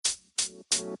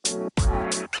Hello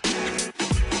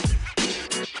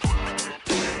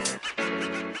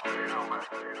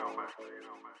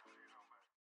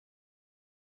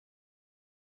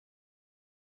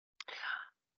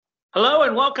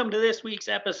and welcome to this week's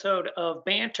episode of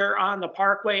Banter on the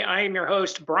Parkway. I am your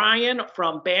host, Brian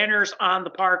from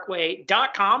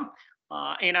bannersontheparkway.com.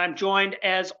 And I'm joined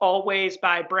as always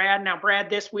by Brad. Now, Brad,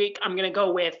 this week I'm going to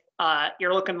go with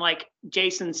you're looking like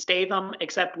Jason Statham,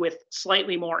 except with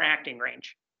slightly more acting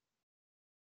range.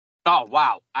 Oh,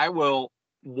 wow. I will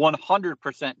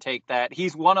 100% take that.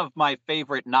 He's one of my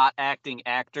favorite not acting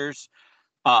actors.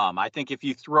 I think if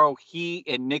you throw he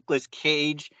and Nicolas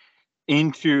Cage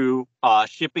into a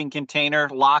shipping container,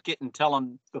 lock it, and tell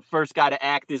him the first guy to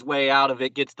act his way out of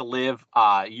it gets to live,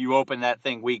 you open that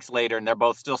thing weeks later and they're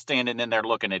both still standing in there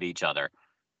looking at each other.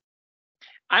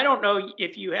 I don't know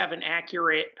if you have an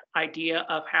accurate idea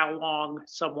of how long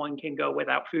someone can go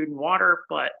without food and water,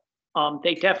 but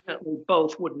they definitely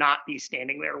both would not be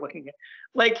standing there looking at,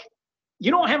 like,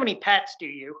 you don't have any pets, do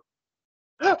you?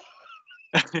 No,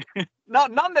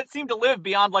 none that seem to live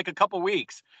beyond like a couple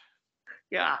weeks.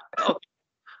 Yeah. Okay.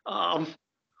 I'll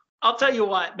tell you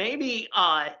what, maybe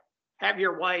have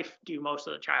your wife do most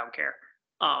of the childcare.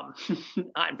 I'm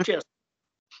just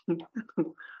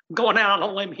going out on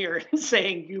a limb here and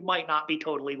saying you might not be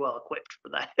totally well equipped for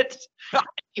that.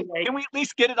 Anyway, can we at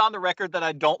least get it on the record that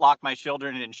I don't lock my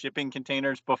children in shipping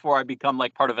containers before I become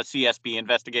like part of a CSB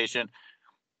investigation?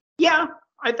 Yeah,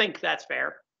 I think that's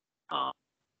fair.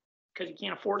 Because you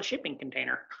can't afford a shipping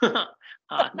container.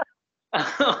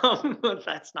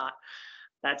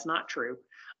 That's not true.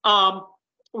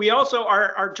 We also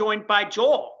are joined by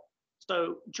Joel.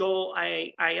 So Joel,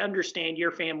 I understand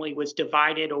your family was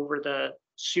divided over the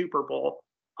Super Bowl.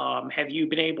 Have you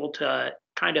been able to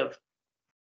kind of,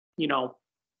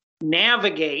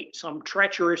 navigate some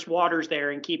treacherous waters there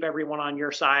and keep everyone on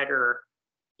your side, or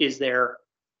is there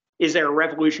a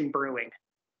revolution brewing?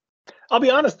 I'll be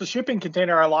honest, the shipping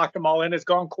container I locked them all in has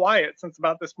gone quiet since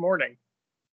about this morning.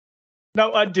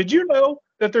 Now, did you know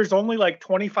that there's only like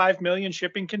 25 million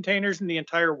shipping containers in the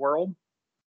entire world?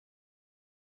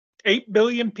 8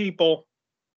 billion people,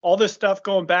 all this stuff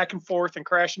going back and forth and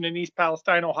crashing in East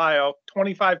Palestine, Ohio,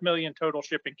 25 million total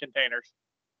shipping containers.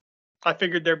 I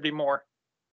figured there'd be more.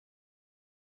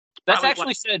 That's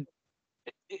actually said,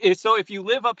 so if you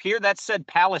live up here, that's said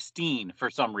Palestine for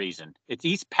some reason. It's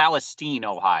East Palestine,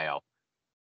 Ohio.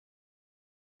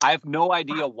 I have no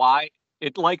idea why.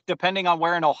 It, like, depending on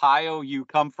where in Ohio you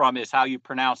come from is how you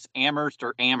pronounce Amherst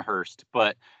or Amherst,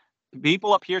 but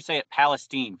people up here say it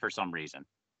Palestine for some reason.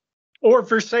 Or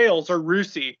Versailles or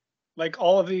Russie, like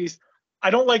all of these. I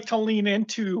don't like to lean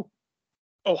into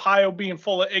Ohio being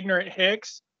full of ignorant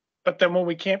hicks, but then when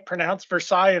we can't pronounce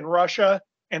Versailles in Russia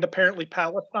and apparently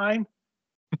Palestine,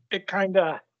 it kind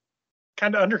of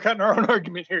undercutting our own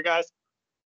argument here, guys.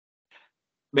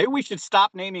 Maybe we should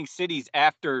stop naming cities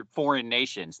after foreign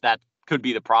nations. That could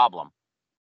be the problem.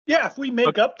 Yeah, if we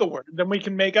make up the word, then we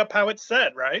can make up how it's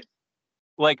said, right?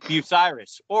 Like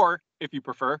Bucyrus, or if you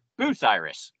prefer,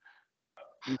 Bucyrus.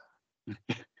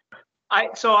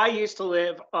 I used to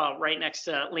live right next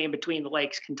to Land Between the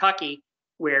Lakes, Kentucky,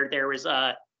 where there was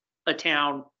a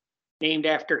town named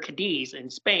after Cadiz in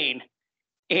Spain.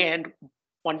 And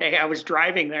one day I was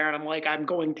driving there and I'm like, I'm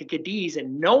going to Cadiz,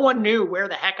 and no one knew where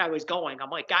the heck I was going.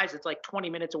 I'm like, guys, it's like 20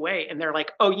 minutes away. And they're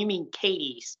like, oh, you mean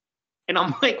Katie's? And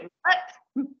I'm like, what?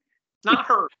 Not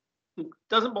her.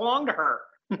 Doesn't belong to her.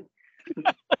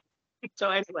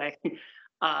 So anyway,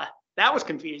 that was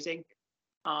confusing.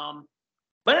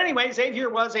 But anyway, Xavier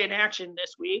was in action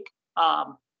this week.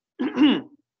 Kind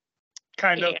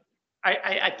of.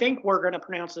 I think we're going to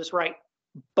pronounce this right.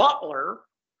 Butler,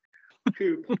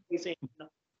 who plays in,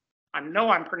 I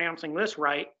know I'm pronouncing this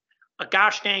right, a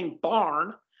gosh dang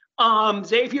barn.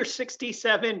 Xavier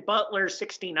 67, Butler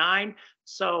 69.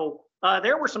 So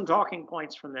there were some talking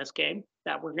points from this game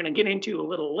that we're going to get into a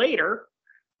little later.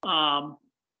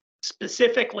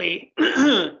 Specifically,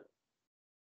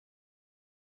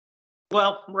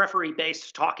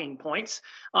 referee-based talking points.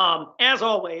 As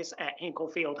always at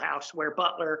Hinkle Fieldhouse, where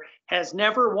Butler has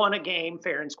never won a game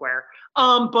fair and square.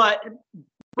 But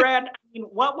Brad, I mean,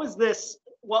 what was this?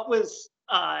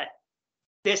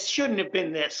 This shouldn't have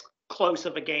been this close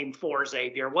of a game for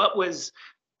Xavier. What was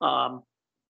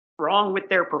wrong with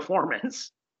their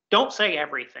performance? Don't say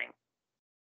everything.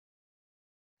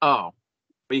 Oh,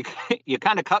 but you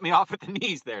kind of cut me off at the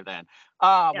knees there then.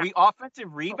 Yeah. We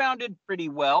offensive rebounded pretty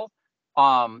well.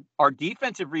 Our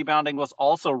defensive rebounding was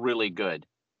also really good.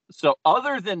 So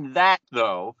other than that,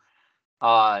 though,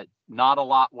 not a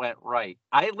lot went right.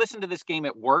 I listened to this game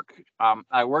at work.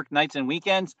 I work nights and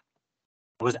weekends.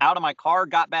 was out of my car,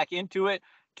 got back into it,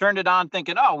 turned it on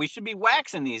thinking, oh, we should be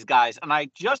waxing these guys. And I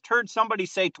just heard somebody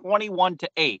say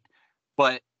 21-8,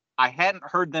 but I hadn't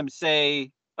heard them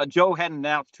say, Joe hadn't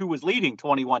announced who was leading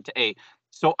 21-8.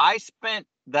 So I spent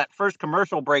that first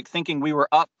commercial break thinking we were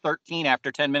up 13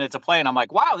 after 10 minutes of play. And I'm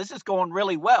like, wow, this is going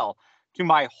really well. To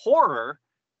my horror,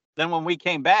 then when we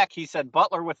came back, he said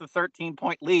Butler with a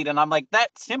 13-point lead. And I'm like, that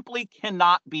simply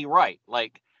cannot be right.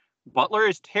 Like, Butler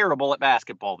is terrible at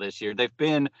basketball this year. They've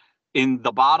been in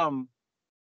the bottom.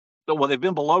 Well, they've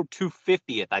been below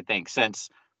 250th, I think, since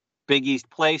Big East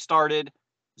play started.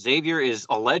 Xavier is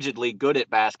allegedly good at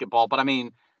basketball, but I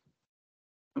mean,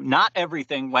 not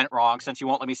everything went wrong, since you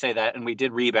won't let me say that, and we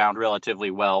did rebound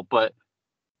relatively well, but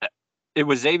it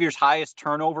was Xavier's highest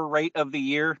turnover rate of the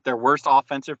year, their worst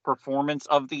offensive performance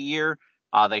of the year.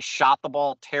 They shot the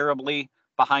ball terribly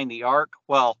behind the arc.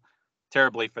 Well,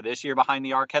 terribly for this year behind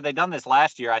the arc. Had they done this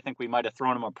last year, I think we might have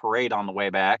thrown them a parade on the way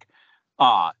back.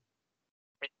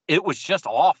 It was just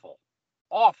awful.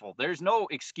 Awful. There's no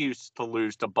excuse to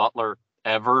lose to Butler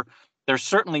ever. There's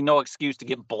certainly no excuse to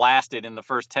get blasted in the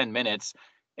first 10 minutes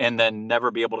and then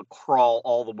never be able to crawl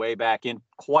all the way back in,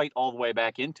 quite all the way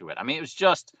back into it. I mean, it was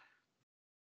just,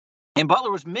 and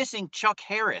Butler was missing Chuck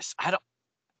Harris.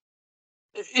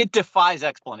 It defies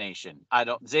explanation.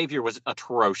 Xavier was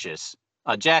atrocious.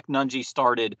 Jack Nunge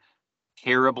started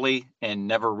terribly and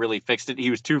never really fixed it. He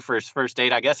was 2 for his first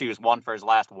 8. I guess he was 1 for his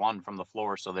last 1 from the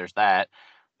floor. So there's that,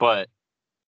 but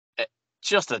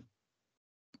just a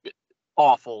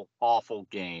awful, awful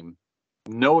game.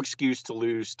 No excuse to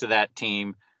lose to that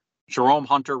team. Jerome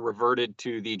Hunter reverted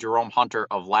to the Jerome Hunter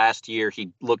of last year. He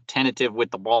looked tentative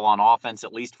with the ball on offense,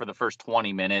 at least for the first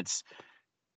 20 minutes.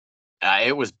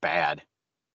 It was bad.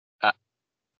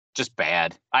 Just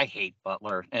bad. I hate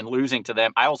Butler, and losing to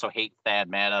them. I also hate Thad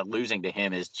Matta. Losing to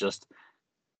him is just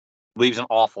leaves an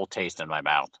awful taste in my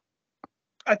mouth.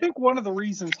 I think one of the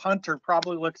reasons Hunter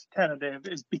probably looks tentative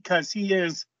is because he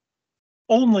is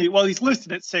only, well, he's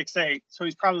listed at 6'8", so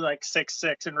he's probably like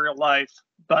 6'6" in real life,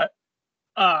 but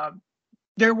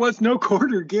there was no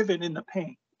quarter given in the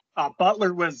paint.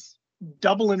 Butler was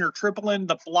doubling or tripling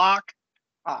the block.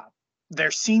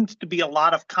 There seemed to be a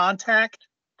lot of contact,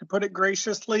 to put it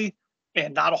graciously,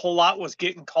 and not a whole lot was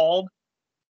getting called.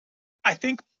 I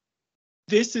think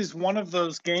this is one of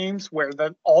those games where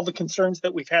all the concerns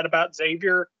that we've had about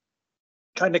Xavier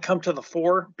kind of come to the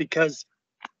fore, because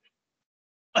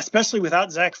especially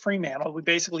without Zach Freemantle, we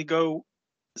basically go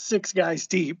 6 guys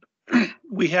deep.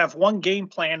 We have one game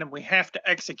plan and we have to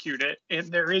execute it,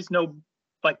 and there is no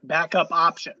like backup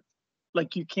option.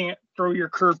 Like, you can't throw your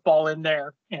curveball in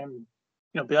there and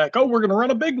be like, oh, we're going to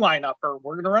run a big lineup or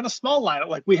we're going to run a small lineup.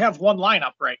 Like, we have one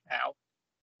lineup right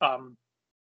now.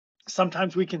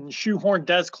 Sometimes we can shoehorn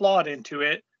Des Claude into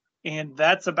it, and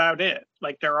that's about it.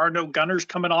 Like, there are no gunners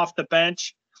coming off the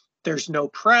bench. There's no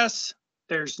press.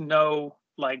 There's no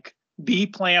like B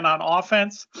plan on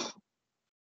offense.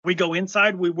 We go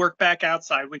inside, we work back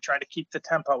outside. We try to keep the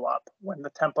tempo up. When the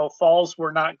tempo falls,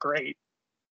 we're not great.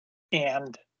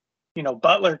 And,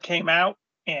 Butler came out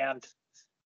and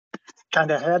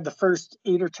kind of had the first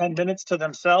 8 or 10 minutes to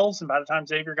themselves. And by the time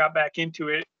Xavier got back into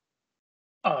it,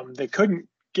 they couldn't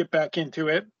get back into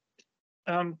it.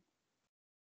 I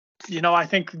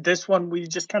think this one, we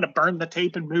just kind of burn the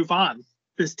tape and move on.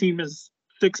 This team is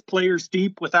 6 players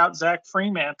deep without Zach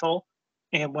Freemantle.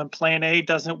 And when plan A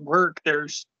doesn't work,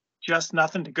 there's just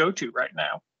nothing to go to right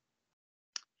now.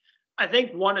 I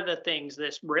think one of the things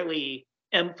this really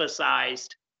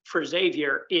emphasized for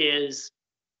Xavier is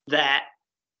that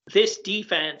this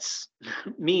defense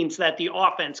means that the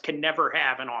offense can never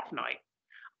have an off night.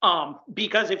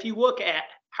 Because if you look at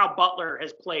how Butler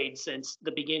has played since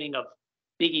the beginning of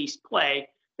Big East play,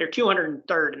 they're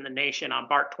 203rd in the nation on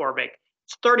Bart Torvik.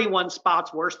 It's 31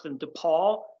 spots worse than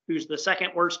DePaul, who's the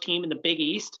second worst team in the Big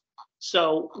East.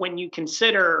 So when you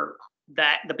consider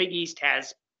that the Big East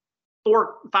has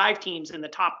 5 teams in the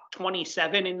top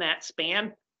 27 in that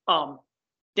span,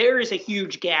 there is a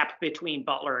huge gap between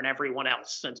Butler and everyone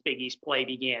else since Big East play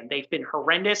began. They've been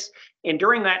horrendous. And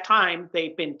during that time,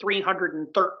 they've been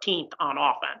 313th on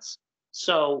offense.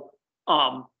 So,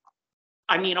 among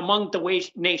the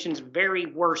nation's very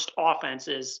worst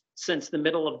offenses since the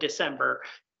middle of December.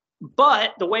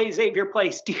 But the way Xavier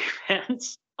plays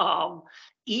defense,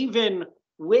 even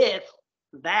with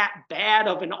that bad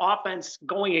of an offense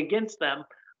going against them,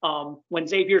 when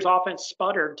Xavier's offense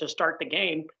sputtered to start the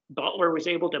game, Butler was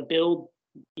able to build,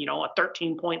 a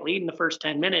 13-point lead in the first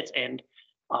 10 minutes. And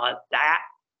that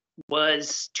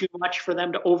was too much for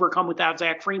them to overcome without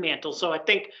Zach Freemantle. So I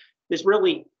think this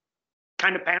really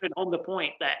kind of pounded home the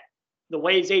point that the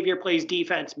way Xavier plays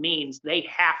defense means they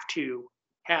have to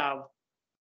have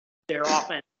their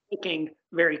offense clicking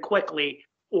very quickly,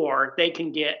 or they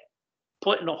can get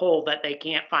put in a hole that they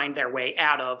can't find their way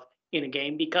out of in a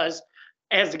game, because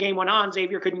as the game went on,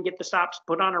 Xavier couldn't get the stops to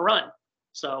put on a run.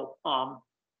 So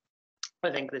I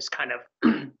think this kind of,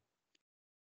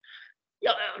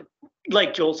 yeah,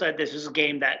 like Joel said, this is a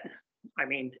game that, I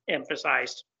mean,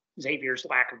 emphasized Xavier's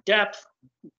lack of depth.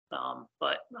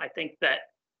 But I think that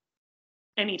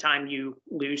anytime you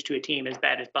lose to a team as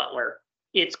bad as Butler,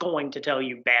 it's going to tell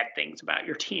you bad things about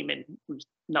your team and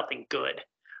nothing good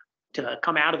to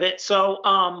come out of it. So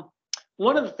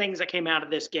one of the things that came out of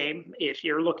this game, if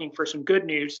you're looking for some good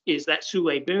news, is that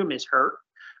Sule Boom is hurt.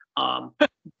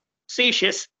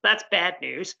 Facetious, that's bad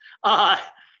news.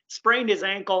 Sprained his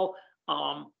ankle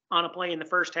on a play in the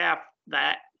first half.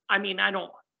 That, I mean, I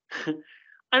don't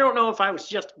know if I was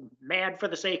just mad for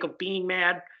the sake of being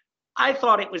mad. I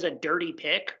thought it was a dirty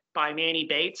pick by Manny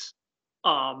Bates.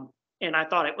 And I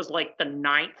thought it was like the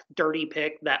 9th dirty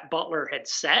pick that Butler had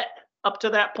set up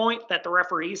to that point, that the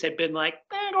referees had been like,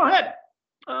 go ahead.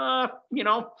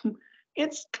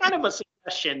 It's kind of a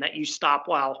suggestion that you stop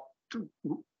while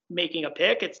making a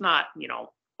pick. It's not,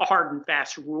 a hard and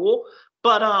fast rule.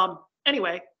 But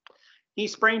anyway, he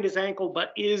sprained his ankle,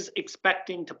 but is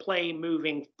expecting to play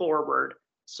moving forward.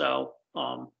 So,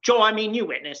 Joel, I mean, you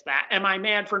witnessed that. Am I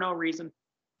mad for no reason?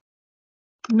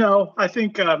 No, I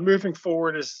think moving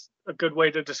forward is a good way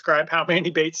to describe how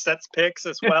Manny Bates sets picks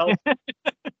as well.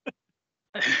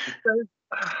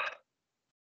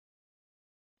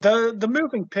 The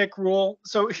moving pick rule.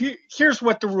 So here's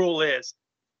what the rule is.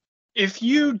 If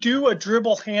you do a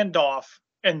dribble handoff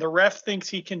and the ref thinks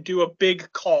he can do a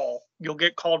big call, you'll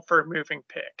get called for a moving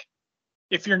pick.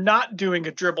 If you're not doing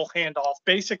a dribble handoff,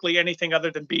 basically anything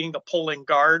other than being the pulling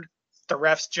guard, the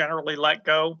refs generally let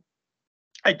go.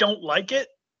 I don't like it,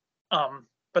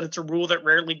 but it's a rule that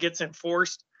rarely gets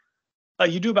enforced.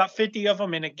 You do about 50 of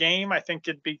them in a game. I think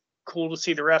it'd be cool to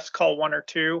see the refs call 1 or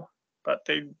 2, but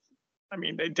they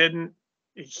didn't.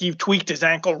 He tweaked his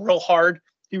ankle real hard.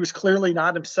 He was clearly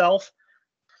not himself.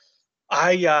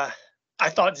 I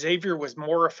thought Xavier was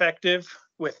more effective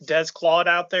with Des Claude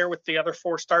out there with the other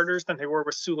 4 starters than they were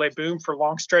with Sule Boom for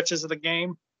long stretches of the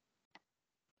game.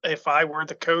 If I were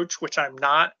the coach, which I'm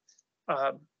not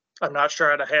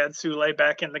sure I'd have had Sule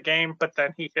back in the game, but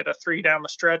then he hit a 3 down the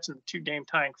stretch and 2 game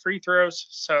tying free throws.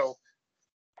 So,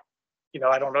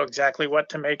 I don't know exactly what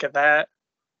to make of that.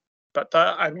 But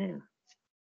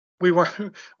we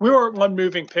were one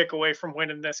moving pick away from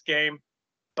winning this game,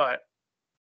 but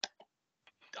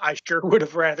I sure would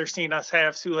have rather seen us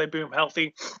have Sule Boom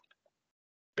healthy,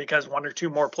 because 1 or 2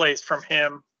 more plays from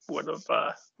him would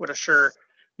have sure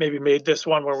maybe made this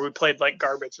one where we played like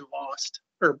garbage and lost,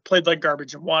 or played like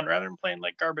garbage and won rather than playing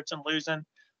like garbage and losing.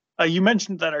 You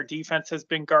mentioned that our defense has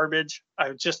been garbage. I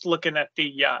was just looking at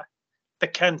the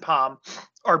KenPom.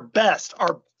 Our best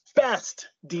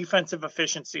defensive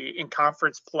efficiency in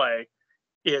conference play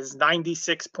is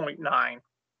 96.9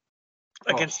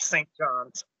 against St.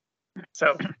 John's.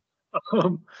 So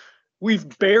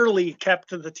we've barely kept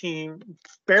the team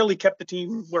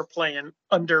we're playing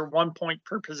under 1 point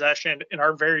per possession in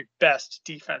our very best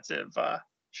defensive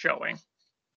showing.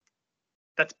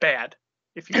 That's bad,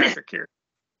 if you guys are curious.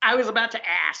 I was about to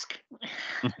ask.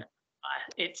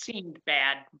 It seemed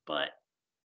bad, but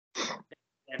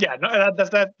yeah, no,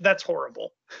 that's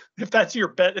horrible. If that's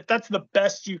the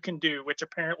best you can do, which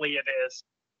apparently it is,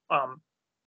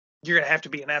 you're gonna have to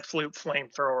be an absolute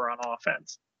flamethrower on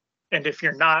offense. And if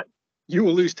you're not, you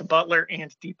will lose to Butler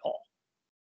and DePaul.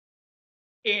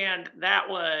 And that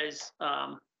was,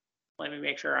 let me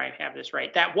make sure I have this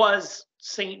right. That was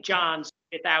St. John's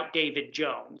without David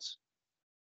Jones.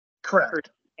 Correct.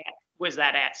 Was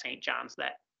that at St. John's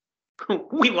that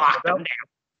we locked them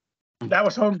down? That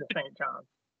was home to St.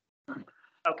 John's.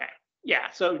 Okay. Yeah.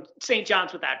 So St.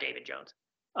 John's without David Jones.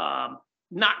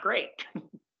 Not great.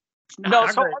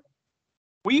 Not great.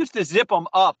 We used to zip them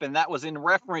up, and that was in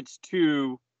reference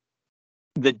to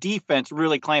the defense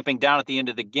really clamping down at the end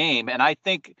of the game. And I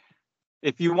think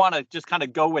if you want to just kind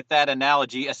of go with that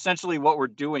analogy, essentially what we're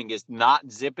doing is not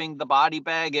zipping the body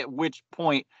bag, at which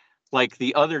point, like,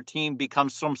 the other team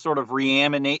becomes some sort of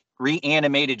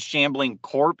reanimated shambling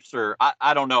corpse, or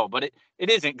I don't know, but it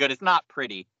isn't good. It's not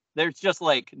pretty. There's just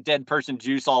like dead person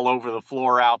juice all over the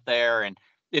floor out there, and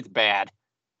it's bad.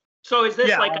 So is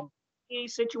this like a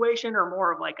situation or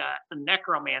more of like a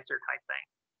necromancer type thing?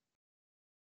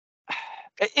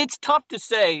 It's tough to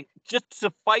say. Just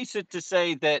suffice it to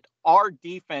say that our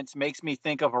defense makes me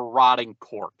think of a rotting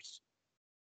corpse.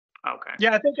 Okay.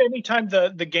 Yeah, I think anytime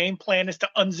the game plan is to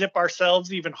unzip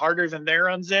ourselves even harder than they're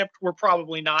unzipped, we're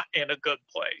probably not in a good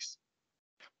place.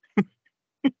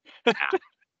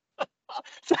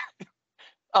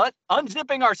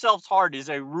 Unzipping ourselves hard is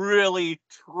a really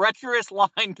treacherous line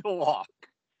to walk.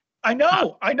 I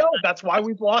know. That's why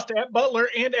we've lost at Butler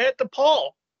and at DePaul.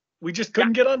 We just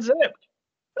couldn't get unzipped.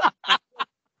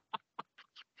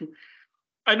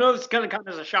 I know this is going to come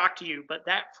as a shock to you, but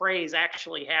that phrase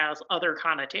actually has other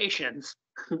connotations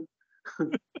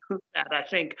that I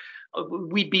think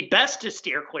we'd be best to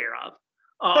steer clear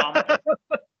of.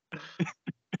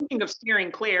 Speaking of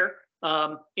steering clear,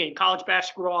 in college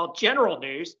basketball general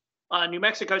news, New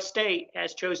Mexico State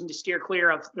has chosen to steer clear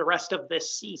of the rest of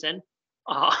this season.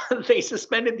 They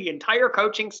suspended the entire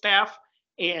coaching staff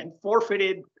and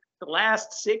forfeited the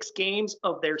last 6 games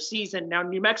of their season. Now,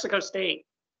 New Mexico State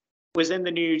was in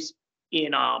the news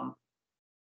in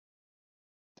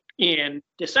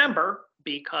December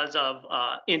because of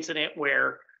incident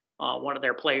where one of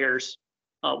their players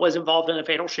was involved in a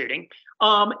fatal shooting.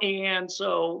 And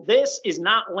so this is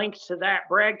not linked to that.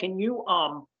 Brad, can you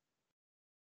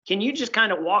just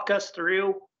kind of walk us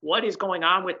through what is going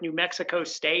on with New Mexico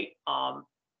State?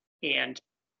 And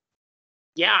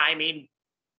yeah, I mean,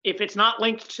 if it's not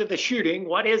linked to the shooting,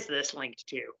 what is this linked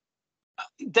to?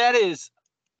 That is,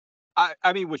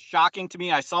 I mean, was shocking to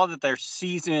me. I saw that their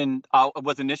season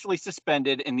was initially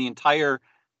suspended and the entire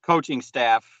coaching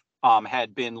staff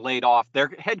had been laid off.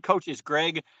 Their head coach is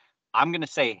Greg, I'm going to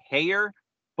say Hayer,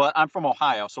 but I'm from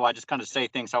Ohio, so I just kind of say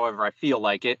things however I feel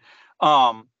like it.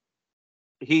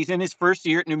 He's in his first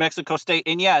year at New Mexico State.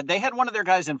 And yeah, they had one of their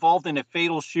guys involved in a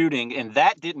fatal shooting, and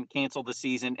that didn't cancel the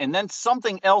season. And then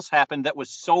something else happened that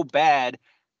was so bad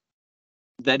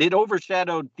that it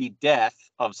overshadowed the death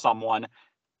of someone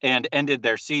and ended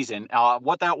their season.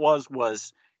 What that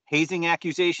was hazing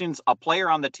accusations. A player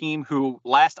on the team who,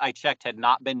 last I checked, had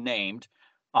not been named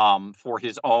for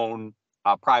his own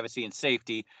privacy and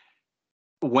safety,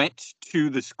 went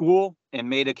to the school and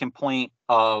made a complaint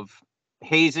of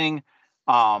hazing.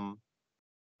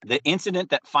 The incident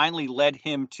that finally led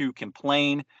him to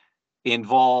complain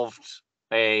involved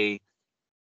I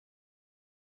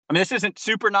mean, this isn't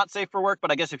super not safe for work,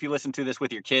 but I guess if you listen to this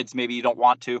with your kids, maybe you don't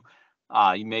want to.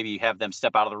 You maybe have them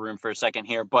step out of the room for a second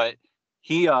here. But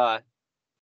he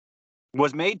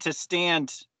was made to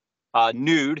stand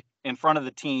nude in front of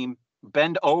the team,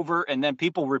 bend over, and then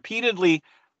people repeatedly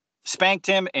spanked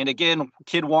him. And again,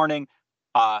 kid warning,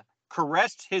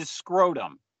 caressed his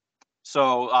scrotum.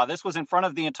 So this was in front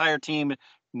of the entire team.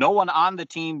 No one on the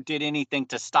team did anything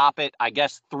to stop it. I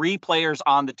guess 3 players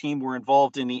on the team were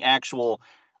involved in the actual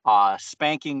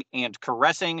spanking and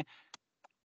caressing.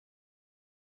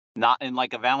 Not in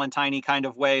like a Valentine-y kind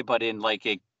of way, but in like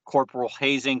a corporal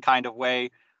hazing kind of way.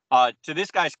 To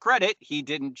this guy's credit, he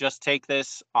didn't just take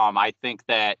this. I think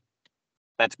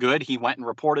that's good. He went and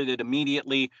reported it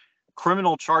immediately.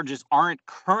 Criminal charges aren't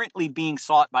currently being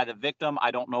sought by the victim.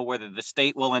 I don't know whether the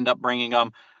state will end up bringing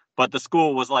them, but the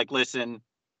school was like, listen,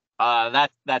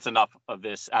 that's enough of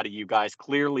this out of you guys.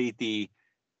 Clearly the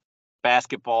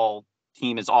basketball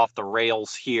team is off the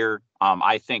rails here.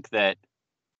 I think that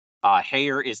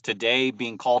Hayer is today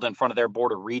being called in front of their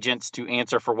board of regents to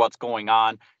answer for what's going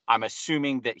on. I'm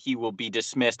assuming that he will be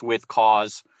dismissed with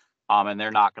cause. And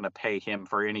they're not going to pay him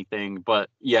for anything. But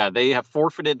yeah, they have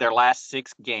forfeited their last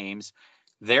 6 games.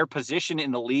 Their position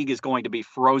in the league is going to be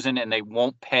frozen, and they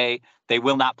will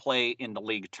not play in the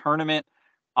league tournament.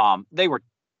 They were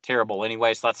terrible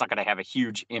anyway, so that's not going to have a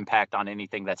huge impact on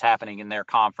anything that's happening in their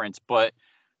conference. But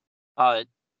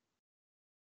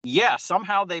yeah,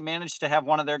 somehow they managed to have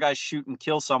one of their guys shoot and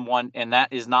kill someone, and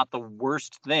that is not the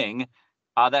worst thing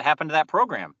that happened to that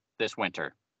program this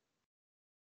winter.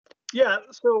 Yeah,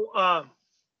 so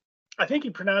I think he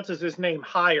pronounces his name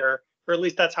Higher, or at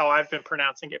least that's how I've been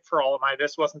pronouncing it for all of my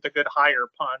This Wasn't a Good Hire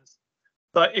puns.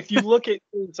 But if you look at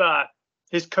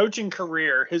his coaching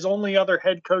career, his only other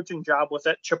head coaching job was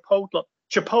at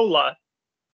Chipola,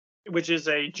 which is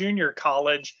a junior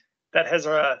college that has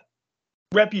a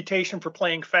reputation for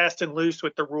playing fast and loose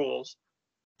with the rules.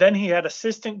 Then he had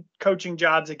assistant coaching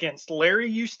jobs against Larry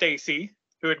Eustace,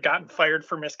 who had gotten fired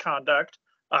for misconduct,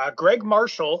 Greg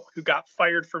Marshall, who got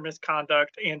fired for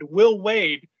misconduct, and Will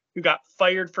Wade, who got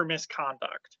fired for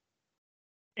misconduct.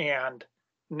 And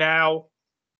now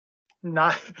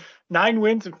 9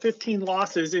 wins and 15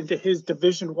 losses into his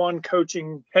Division I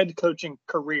head coaching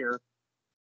career.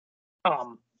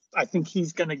 I think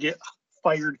he's going to get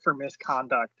fired for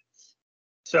misconduct.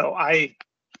 So I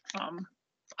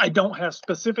don't have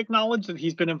specific knowledge that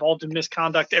he's been involved in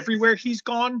misconduct everywhere he's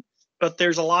gone, but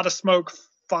there's a lot of smoke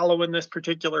following this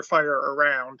particular fire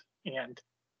around, and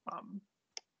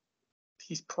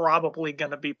he's probably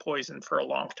going to be poisoned for a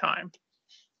long time.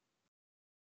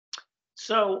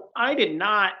 So I did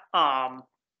not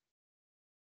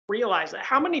realize that.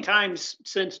 How many times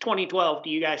since 2012 do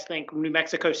you guys think New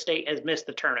Mexico State has missed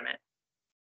the tournament?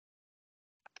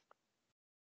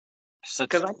 Since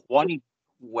 'Cause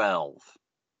 2012.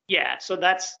 Yeah, so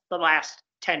that's the last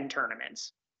 10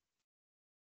 tournaments.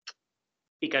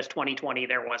 Because 2020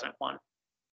 there wasn't one.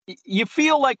 You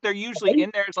feel like they're usually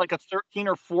in there as like a 13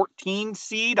 or 14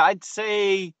 seed. I'd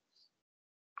say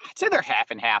they're half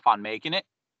and half on making it.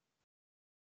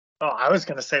 Oh, I was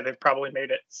going to say they've probably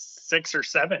made it 6 or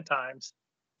 7 times.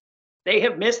 They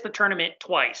have missed the tournament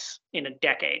twice in a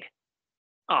decade,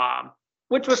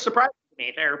 which was surprising to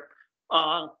me. They're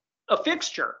a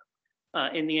fixture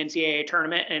in the NCAA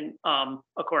tournament, and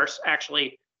of course,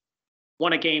 actually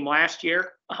won a game last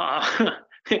year.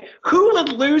 Who would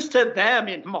lose to them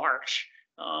in March?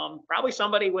 Probably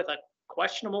somebody with a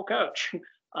questionable coach.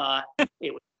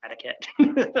 It was Connecticut.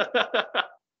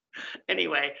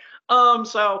 Anyway,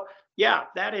 so yeah,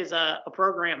 that is a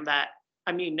program that,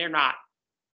 I mean, they're not,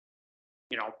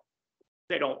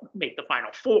 they don't make the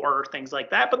Final Four or things like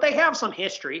that, but they have some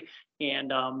history,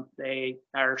 and they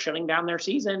are shutting down their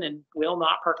season and will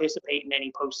not participate in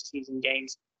any postseason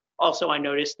games. Also, I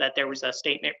noticed that there was a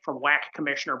statement from WAC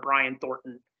Commissioner Brian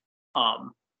Thornton,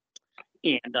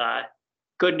 and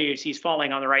good news, he's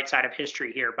falling on the right side of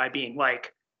history here by being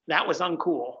like, that was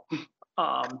uncool.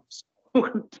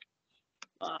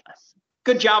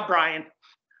 Good job, Brian.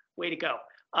 Way to go.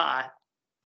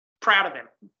 Proud of him.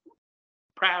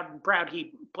 Proud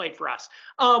he played for us.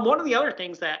 One of the other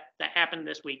things that happened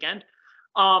this weekend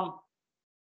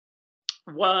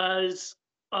was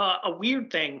a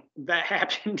weird thing that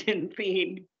happened in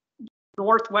the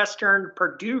Northwestern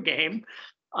Purdue game.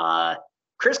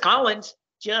 Chris Collins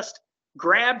just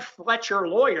grabbed Fletcher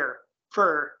Lawyer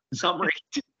for some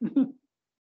reason.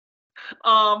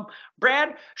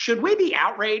 Brad, should we be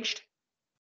outraged?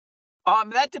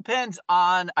 That depends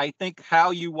on, I think,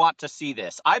 how you want to see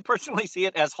this. I personally see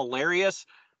it as hilarious.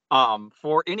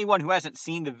 For anyone who hasn't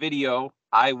seen the video,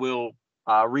 I will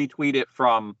retweet it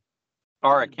from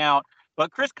our account.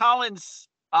 But Chris Collins,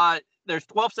 there's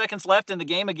 12 seconds left in the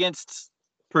game against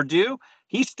Purdue.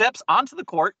 He steps onto the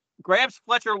court, grabs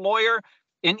Fletcher Lawyer,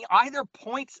 and either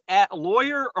points at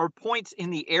Lawyer or points in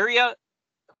the area.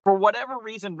 For whatever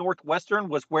reason, Northwestern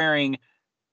was wearing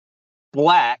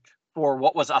black for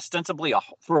what was ostensibly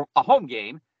for a home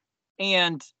game.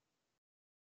 And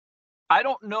I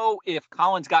don't know if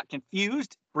Collins got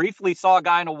confused, briefly saw a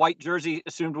guy in a white jersey,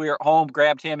 assumed we were at home,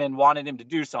 grabbed him and wanted him to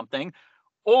do something,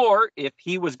 or if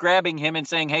he was grabbing him and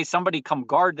saying, hey, somebody come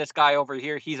guard this guy over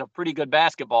here. He's a pretty good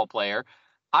basketball player.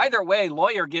 Either way,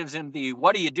 Lawyer gives him the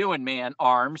what are you doing, man,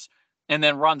 arms, and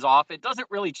then runs off. It doesn't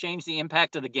really change the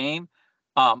impact of the game.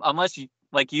 Unless you,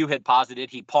 like you had posited,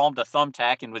 he palmed a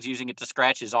thumbtack and was using it to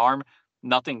scratch his arm.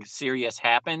 Nothing serious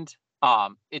happened.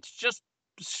 It's just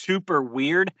super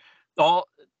weird. All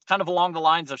kind of along the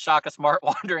lines of Shaka Smart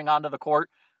wandering onto the court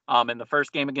in the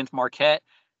first game against Marquette.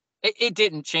 It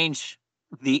didn't change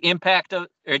the impact of,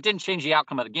 or it didn't change the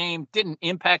outcome of the game, didn't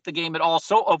impact the game at all.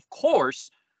 So, of course,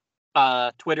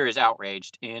 Twitter is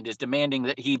outraged and is demanding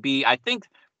that he be, I think,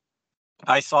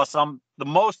 I saw the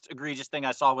most egregious thing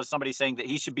I saw was somebody saying that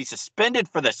he should be suspended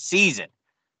for the season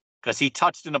because he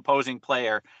touched an opposing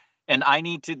player. And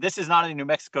this is not a New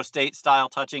Mexico State style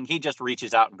touching. He just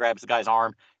reaches out and grabs the guy's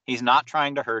arm. He's not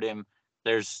trying to hurt him.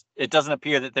 It doesn't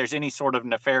appear that there's any sort of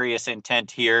nefarious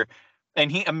intent here.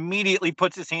 And he immediately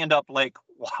puts his hand up like,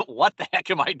 what the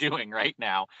heck am I doing right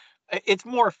now? It's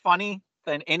more funny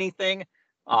than anything.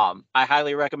 I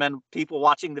highly recommend people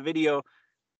watching the video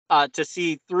to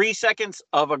see 3 seconds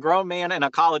of a grown man and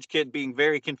a college kid being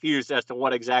very confused as to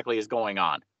what exactly is going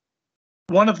on.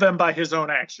 One of them by his own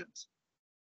actions.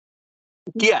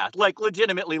 Yeah, like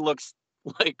legitimately looks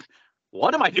like,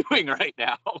 what am I doing right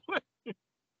now?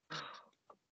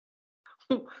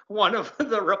 One of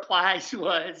the replies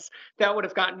was, that would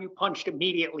have gotten you punched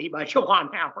immediately by Juwan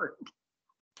Howard.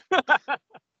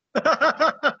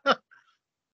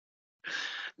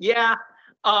 Yeah,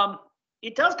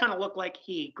 it does kind of look like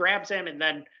he grabs him, and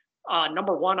then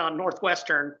number one on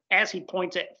Northwestern, as he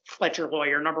points at Fletcher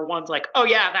Lawyer, number one's like, oh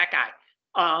yeah, that guy.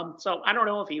 So I don't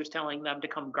know if he was telling them to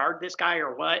come guard this guy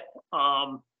or what.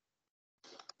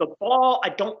 The ball, I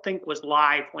don't think was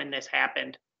live when this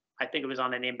happened. I think it was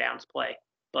on an inbounds play,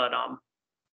 but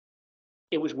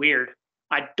it was weird.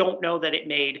 I don't know that it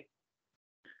made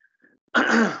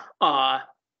a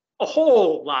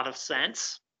whole lot of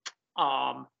sense.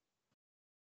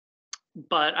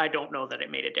 but I don't know that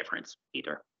it made a difference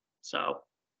either. So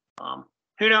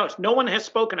who knows? No one has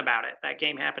spoken about it. That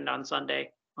game happened on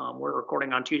Sunday. We're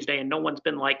recording on Tuesday, and no one's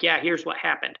been like, yeah, here's what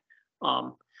happened.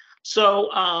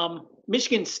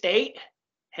 Michigan State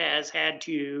has had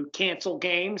to cancel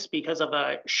games because of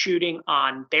a shooting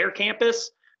on their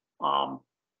campus.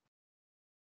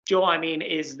 Joel, I mean,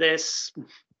 is this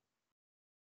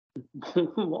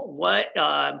what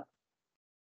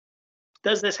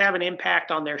does this have an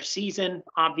impact on their season?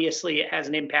 Obviously, it has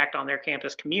an impact on their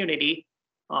campus community.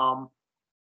 Yeah,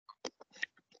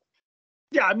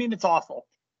 I mean, it's awful.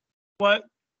 This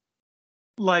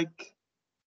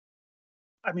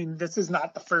is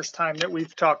not the first time that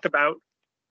we've talked about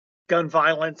gun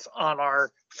violence on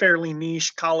our fairly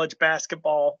niche college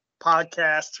basketball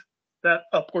podcast that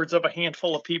upwards of a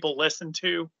handful of people listen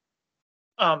to.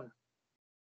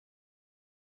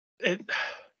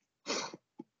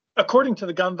 According to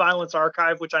the Gun Violence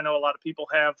Archive, which I know a lot of people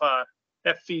have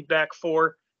feedback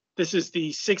for, this is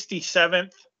the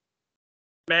 67th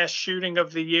mass shooting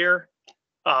of the year,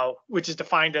 which is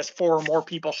defined as 4 or more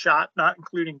people shot, not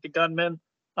including the gunman.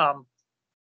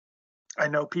 I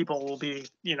know people will be,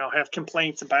 have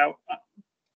complaints about,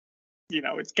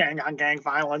 it's gang on gang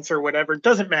violence or whatever. It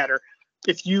doesn't matter.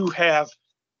 If you have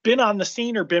been on the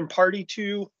scene or been party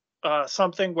to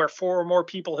something where 4 or more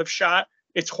people have shot,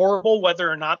 it's horrible whether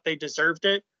or not they deserved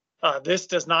it. This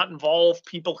does not involve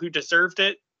people who deserved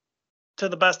it, to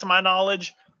the best of my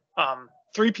knowledge.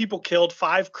 3 people killed,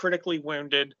 5 critically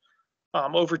wounded,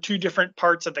 over 2 different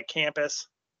parts of the campus.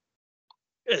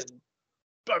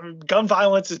 Gun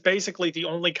violence is basically the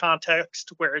only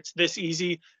context where it's this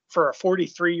easy for a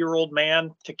 43-year-old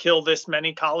man to kill this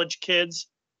many college kids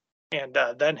and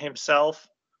then himself.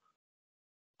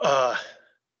 The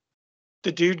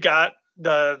dude got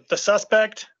the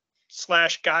suspect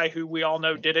 / guy who we all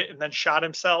know did it and then shot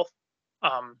himself,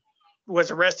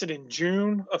 was arrested in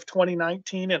June of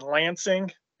 2019 in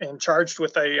Lansing and charged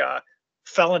with a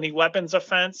felony weapons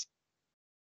offense.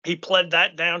 He pled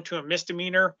that down to a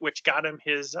misdemeanor, which got him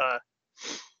his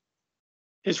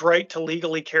right to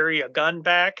legally carry a gun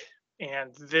back.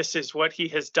 And this is what he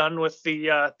has done with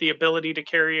the ability to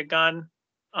carry a gun.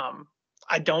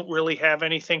 I don't really have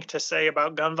anything to say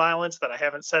about gun violence that I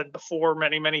haven't said before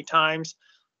many, many times.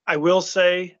 I will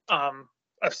say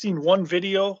I've seen one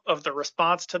video of the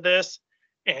response to this,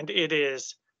 and it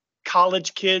is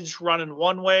college kids running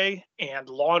one way and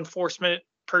law enforcement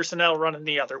personnel running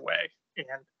the other way. And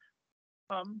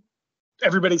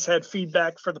everybody's had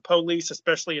feedback for the police,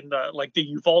 especially in the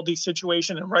Uvalde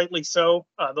situation, and rightly so.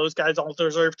 Those guys all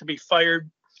deserve to be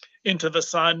fired into the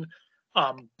sun.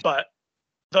 But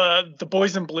the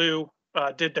boys in blue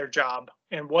did their job,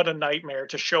 and what a nightmare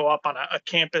to show up on a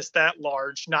campus that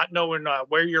large, not knowing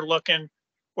where you're looking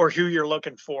or who you're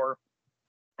looking for,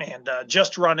 and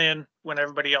just run in when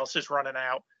everybody else is running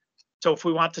out. So if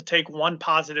we want to take one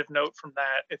positive note from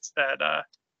that, it's that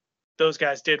those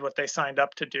guys did what they signed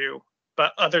up to do.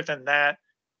 But other than that,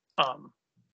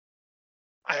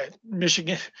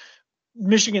 Michigan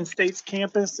State's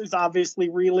campus is obviously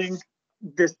reeling.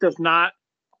 This does not,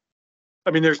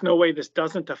 there's no way this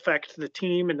doesn't affect the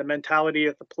team and the mentality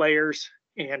of the players.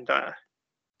 And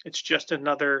it's just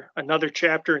another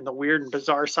chapter in the weird and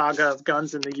bizarre saga of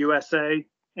guns in the USA.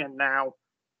 And now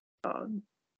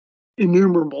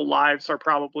innumerable lives are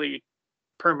probably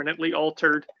permanently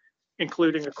altered,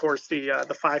 including, of course,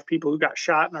 the 5 people who got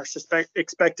shot and are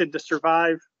expected to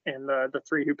survive, and the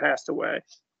 3 who passed away.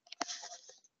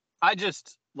 I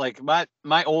just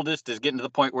my oldest is getting to the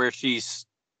point where she's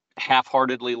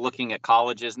half-heartedly looking at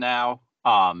colleges now.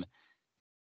 I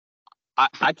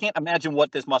can't imagine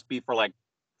what this must be for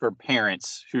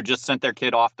parents who just sent their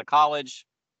kid off to college,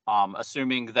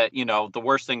 assuming that the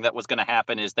worst thing that was going to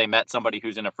happen is they met somebody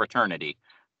who's in a fraternity,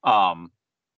 and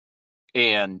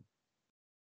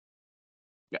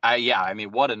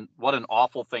what an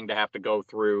awful thing to have to go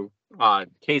through.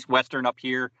 Case Western up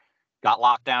here got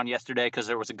locked down yesterday because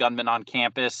there was a gunman on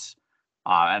campus.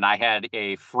 And I had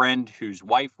a friend whose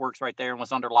wife works right there and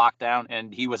was under lockdown,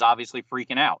 and he was obviously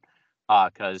freaking out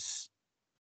because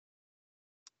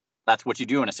that's what you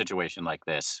do in a situation like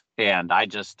this. And I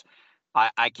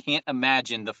can't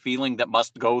imagine the feeling that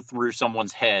must go through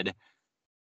someone's head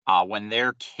when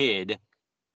their kid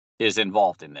is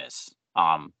involved in this.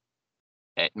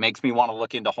 It makes me want to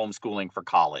look into homeschooling for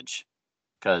college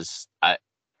because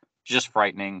just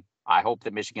frightening. I hope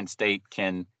that Michigan State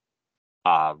can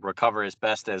recover as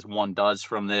best as one does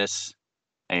from this.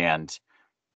 And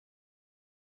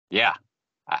yeah,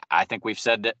 I think we've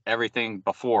said everything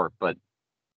before, but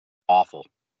awful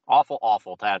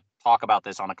to talk about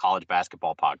this on a college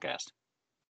basketball podcast.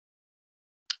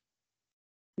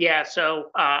 Yeah,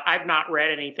 so I've not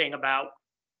read anything about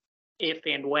if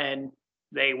and when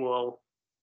they will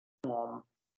um,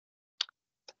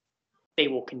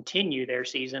 continue their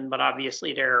season, but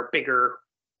obviously there are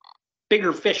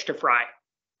bigger fish to fry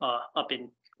up in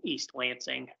East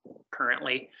Lansing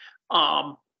currently.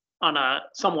 On a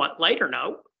somewhat lighter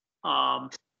note,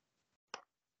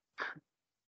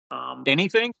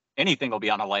 Anything will be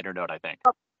on a lighter note, I think.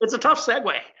 it's a tough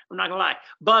segue. I'm not gonna lie,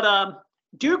 but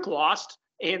Duke lost,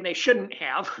 and they shouldn't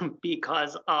have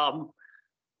because,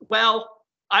 well,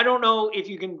 I don't know if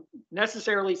you can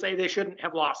necessarily say they shouldn't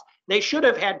have lost. They should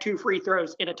have had 2 free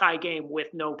throws in a tie game with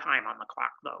no time on the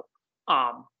clock, though.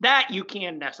 That you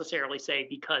can necessarily say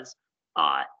because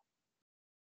Kyle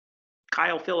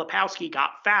Filipowski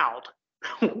got fouled.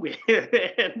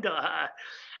 And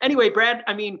anyway, Brad,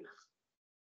 I mean,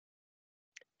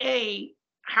 A,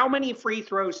 how many free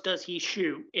throws does he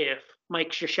shoot if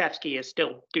Mike Krzyzewski is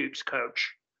still Duke's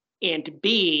coach? And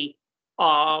B,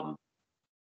 I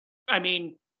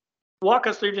mean, walk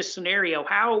us through this scenario.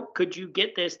 How could you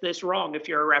get this wrong if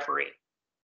you're a referee?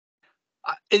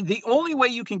 The only way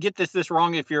you can get this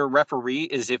wrong if you're a referee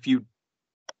is if you.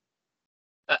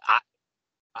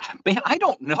 Man, I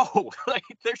don't know. Like,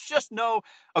 there's just no.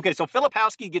 Okay, so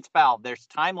Filipowski gets fouled. There's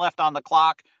time left on the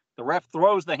clock. The ref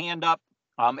throws the hand up,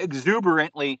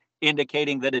 exuberantly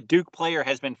indicating that a Duke player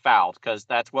has been fouled because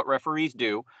that's what referees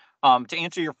do. To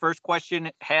answer your first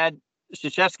question, had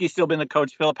Krzyzewski still been the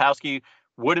coach, Filipowski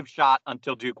would have shot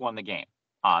until Duke won the game.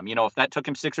 If that took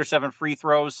him 6 or 7 free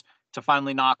throws to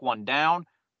finally knock one down,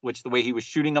 which the way he was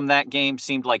shooting them that game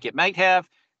seemed like it might have,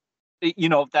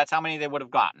 that's how many they would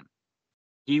have gotten.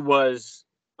 He was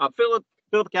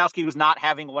Filipowski was not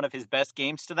having one of his best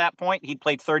games to that point. He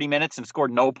played 30 minutes and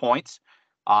scored no points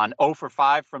on 0 for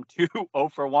 5 from 2, 0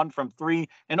 for 1 from 3,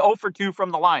 and 0 for 2 from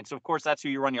the line. So, of course, that's who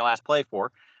you run your last play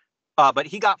for. But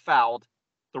he got fouled.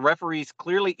 The referees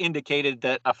clearly indicated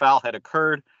that a foul had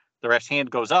occurred. The ref's hand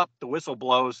goes up. The whistle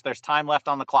blows. There's time left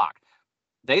on the clock.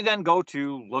 They then go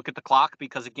to look at the clock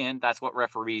because, again, that's what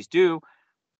referees do,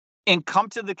 and come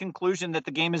to the conclusion that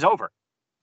the game is over.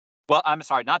 Well, I'm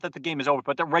sorry, not that the game is over,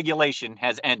 but the regulation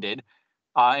has ended,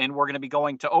 and we're going to be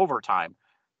going to overtime.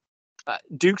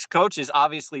 Duke's coach is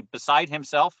obviously beside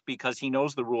himself because he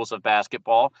knows the rules of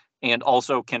basketball and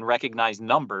also can recognize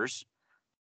numbers.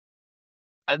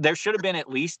 There should have been at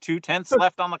least 2/10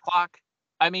 left on the clock.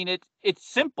 I mean, it's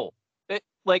simple.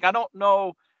 I don't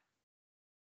know.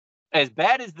 As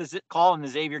bad as the call in the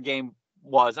Xavier game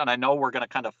was, and I know we're going to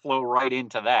kind of flow right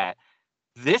into that,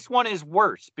 this one is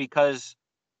worse because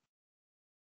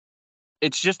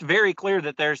it's just very clear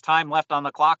that there's time left on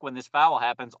the clock when this foul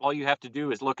happens. All you have to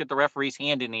do is look at the referee's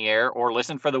hand in the air or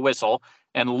listen for the whistle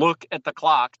and look at the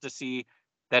clock to see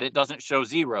that it doesn't show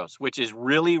zeros, which is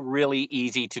really, really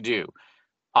easy to do.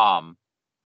 The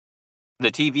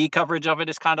TV coverage of it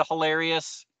is kind of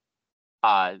hilarious.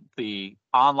 The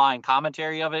online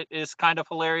commentary of it is kind of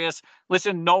hilarious.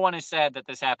 Listen, no one is sad that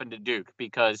this happened to Duke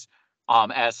because,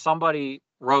 as somebody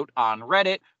wrote on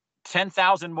Reddit,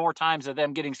 10,000 more times of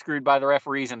them getting screwed by the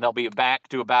referees and they'll be back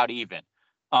to about even.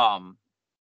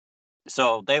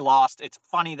 So they lost. It's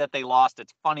funny that they lost.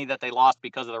 It's funny that they lost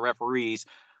because of the referees,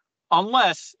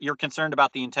 unless you're concerned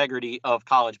about the integrity of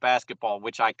college basketball,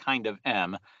 which I kind of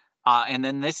am. And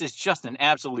then this is just an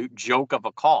absolute joke of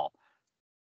a call.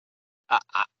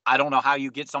 I don't know how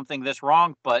you get something this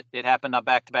wrong, but it happened on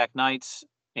back-to-back nights,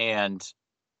 and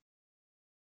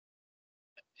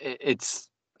it's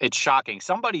shocking.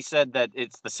 Somebody said that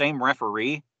it's the same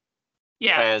referee.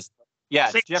 Yeah.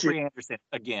 It's Jeffrey Anderson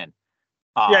again.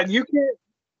 Yeah, you can't,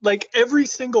 like, every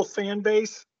single fan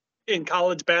base in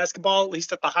college basketball, at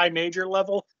least at the high major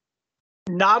level,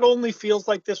 not only feels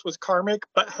like this was karmic,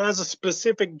 but has a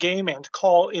specific game and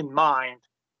call in mind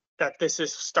that this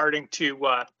is starting to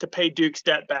pay Duke's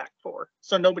debt back for.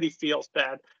 So nobody feels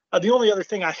bad. The only other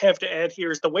thing I have to add here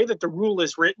is the way that the rule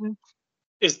is written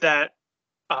is that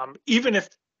even if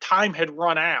time had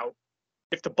run out,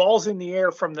 if the ball's in the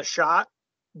air from the shot,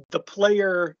 the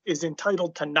player is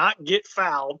entitled to not get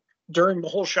fouled during the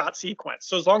whole shot sequence.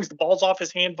 So as long as the ball's off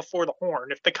his hand before the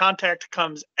horn, if the contact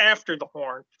comes after the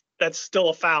horn, that's still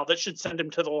a foul. That should send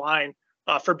him to the line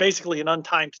for basically an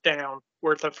untimed down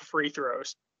worth of free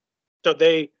throws. So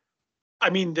they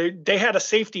had a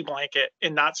safety blanket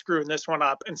in not screwing this one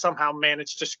up and somehow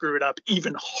managed to screw it up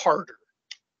even harder.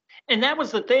 And that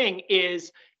was the thing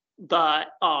is the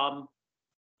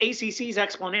ACC's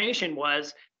explanation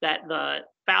was that the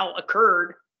foul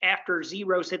occurred after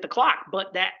zeros hit the clock,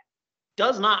 but that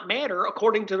does not matter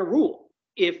according to the rule.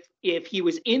 If he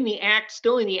was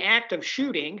still in the act of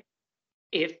shooting,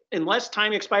 unless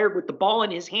time expired with the ball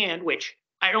in his hand, which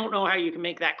I don't know how you can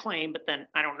make that claim, but then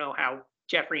I don't know how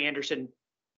Jeffrey Anderson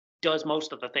does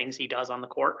most of the things he does on the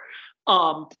court.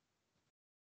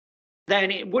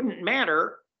 Then it wouldn't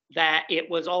matter that it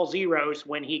was all zeros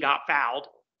when he got fouled,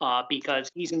 because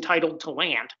he's entitled to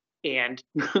land. And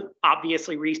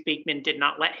obviously Reese Beekman did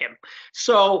not let him.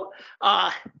 So,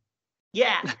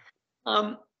 yeah,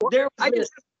 there was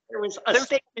a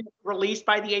statement released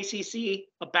by the ACC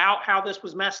about how this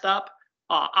was messed up.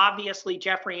 Obviously,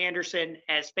 Jeffrey Anderson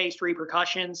has faced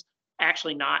repercussions.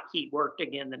 Actually not. He worked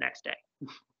again the next day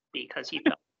because he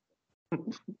fell.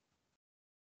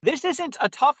 This isn't a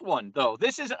tough one, though.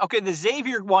 This isn't okay. The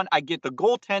Xavier one, I get the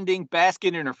goaltending,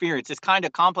 basket interference. It's kind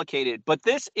of complicated, but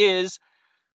this is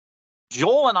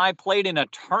Joel and I played in a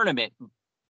tournament,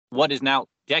 what is now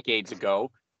decades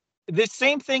ago. This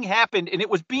same thing happened, and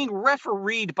it was being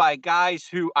refereed by guys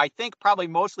who I think probably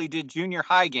mostly did junior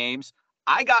high games.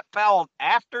 I got fouled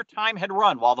after time had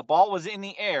run while the ball was in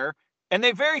the air, and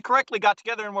they very correctly got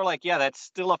together and were like, yeah, that's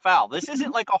still a foul. This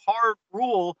isn't like a hard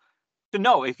rule to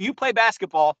know. If you play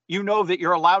basketball, you know that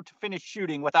you're allowed to finish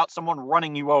shooting without someone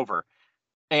running you over.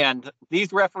 And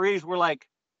these referees were like,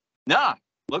 nah,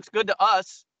 looks good to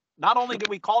us. Not only did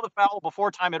we call the foul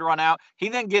before time had run out, he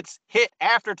then gets hit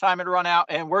after time had run out,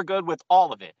 and we're good with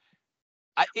all of it.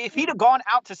 If he'd have gone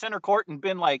out to center court and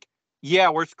been like, yeah,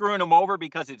 we're screwing him over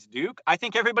because it's Duke, I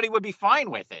think everybody would be fine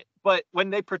with it. But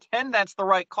when they pretend that's the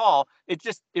right call, it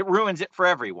ruins it for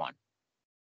everyone.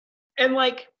 And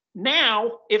like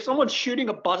now, if someone's shooting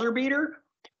a buzzer beater,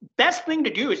 best thing to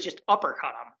do is just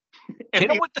uppercut them. Hit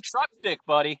him with the truck stick,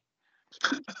 buddy.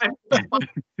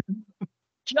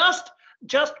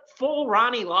 Just full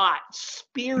Ronnie Lott,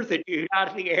 spear the dude out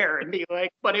of the air and be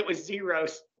like, but it was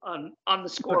zeros on the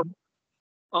score.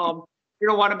 You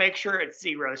don't want to make sure it's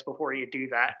zeros before you do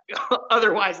that.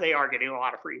 Otherwise, they are getting a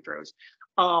lot of free throws.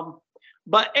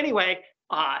 But anyway,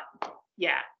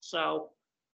 yeah, so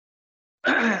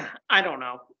I don't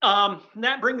know.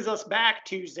 That brings us back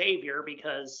to Xavier,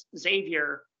 because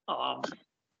Xavier, I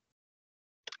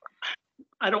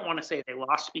don't want to say they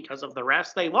lost because of the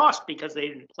refs. They lost because they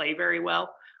didn't play very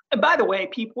well. And by the way,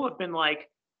 people have been like,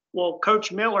 well,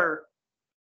 Coach Miller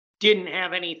didn't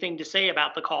have anything to say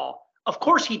about the call. Of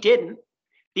course he didn't,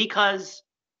 because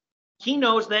he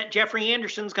knows that Jeffrey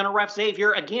Anderson's going to ref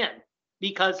Xavier again.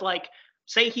 Because, like,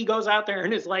 say he goes out there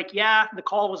and is like, yeah, the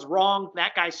call was wrong,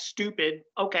 that guy's stupid.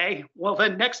 Okay, well,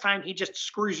 then next time he just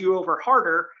screws you over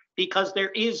harder, because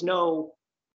there's no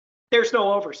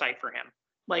oversight for him.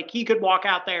 Like, he could walk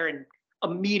out there and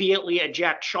immediately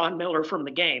eject Sean Miller from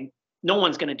the game. No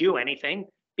one's going to do anything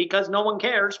because no one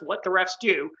cares what the refs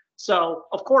do. So,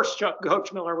 of course,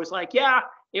 Coach Miller was like, yeah,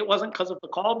 it wasn't because of the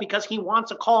call, because he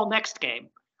wants a call next game.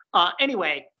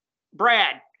 Anyway,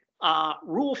 Brad,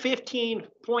 Rule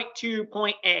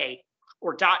 15.2.a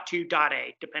or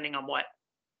 .2.a, depending on what.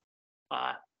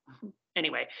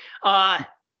 Anyway,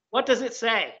 what does it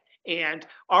say? And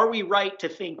are we right to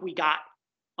think we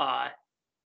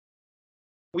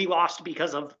lost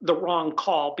because of the wrong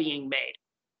call being made?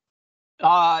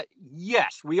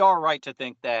 Yes, we are right to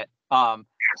think that.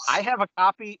 I have a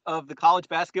copy of the college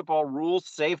basketball rules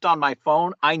saved on my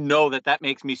phone. I know that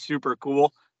makes me super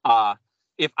cool.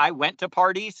 If I went to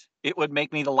parties, it would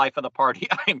make me the life of the party,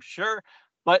 I'm sure.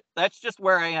 But that's just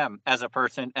where I am as a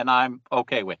person, and I'm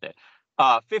okay with it.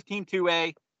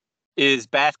 15.2a is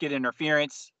basket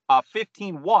interference.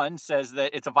 15.1 says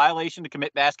that it's a violation to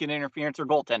commit basket interference or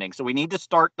goaltending. So we need to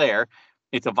start there.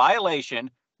 It's a violation,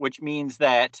 which means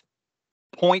that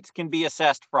points can be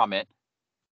assessed from it.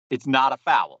 It's not a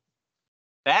foul.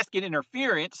 Basket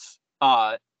interference,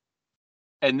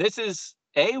 and this is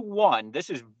A1. This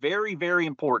is very, very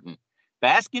important.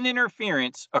 Basket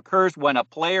interference occurs when a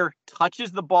player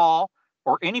touches the ball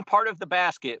or any part of the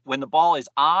basket when the ball is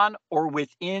on or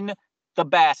within the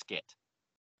basket.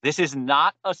 This is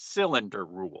not a cylinder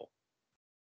rule.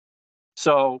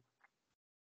 So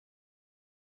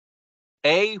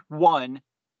A1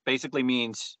 basically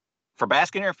means for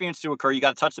basket interference to occur, you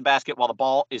got to touch the basket while the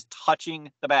ball is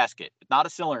touching the basket. It's not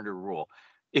a cylinder rule.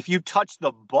 If you touch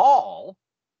the ball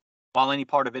while any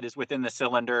part of it is within the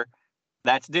cylinder,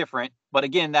 that's different. But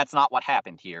again, that's not what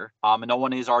happened here. No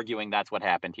one is arguing that's what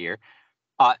happened here.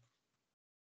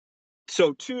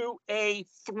 So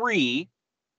 2A3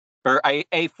 or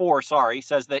A4, sorry,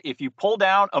 says that if you pull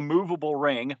down a movable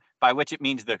ring, by which it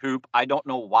means the hoop, I don't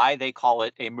know why they call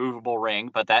it a movable ring,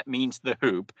 but that means the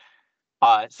hoop,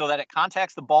 so that it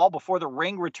contacts the ball before the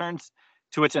ring returns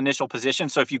to its initial position.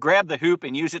 So if you grab the hoop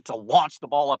and use it to launch the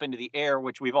ball up into the air,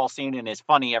 which we've all seen and is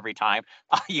funny every time,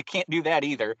 you can't do that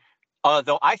either.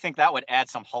 Though I think that would add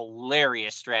some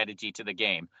hilarious strategy to the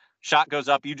game. Shot goes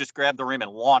up, you just grab the rim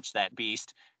and launch that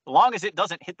beast. As long as it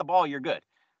doesn't hit the ball, you're good.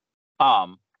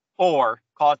 Or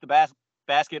cause the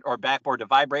basket or backboard to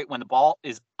vibrate when the ball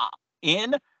is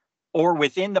in or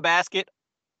within the basket,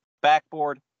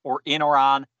 backboard, or in or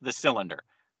on the cylinder.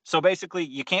 So basically,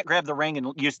 you can't grab the ring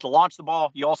and use to launch the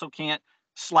ball. You also can't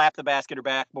slap the basket or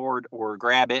backboard or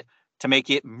grab it to make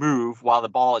it move while the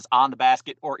ball is on the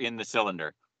basket or in the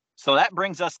cylinder. So that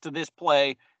brings us to this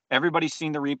play. Everybody's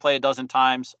seen the replay a dozen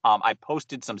times. I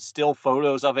posted some still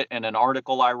photos of it in an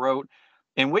article I wrote,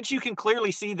 in which you can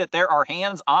clearly see that there are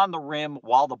hands on the rim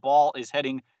while the ball is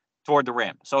heading toward the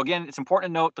rim. So again, it's important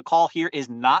to note the call here is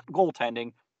not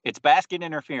goaltending. It's basket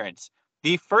interference.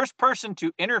 The first person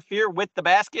to interfere with the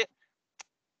basket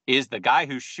is the guy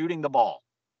who's shooting the ball.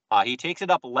 He takes it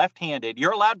up left-handed.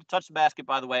 You're allowed to touch the basket,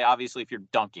 by the way, obviously, if you're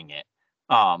dunking it.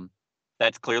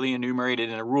 That's clearly enumerated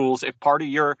in the rules. If part of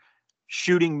your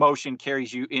shooting motion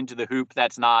carries you into the hoop,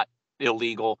 that's not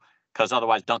illegal, because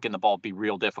otherwise dunking the ball would be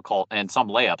real difficult, and some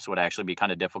layups would actually be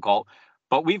kind of difficult.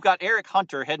 But we've got Eric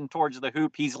Hunter heading towards the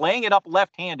hoop. He's laying it up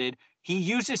left-handed. He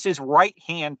uses his right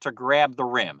hand to grab the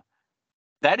rim.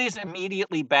 That is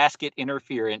immediately basket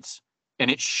interference, and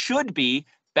it should be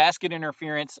basket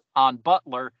interference on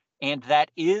Butler, and that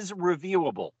is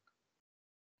reviewable.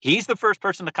 He's the first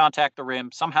person to contact the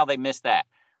rim. Somehow they missed that.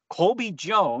 Colby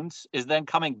Jones is then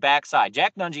coming backside.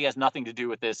 Jack Nunge has nothing to do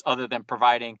with this other than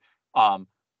providing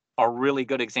a really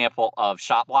good example of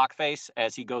shot block face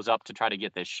as he goes up to try to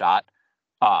get this shot.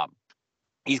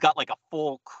 He's got like a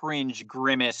full cringe,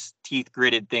 grimace, teeth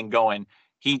gritted thing going.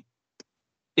 He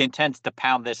intends to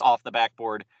pound this off the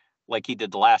backboard like he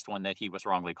did the last one that he was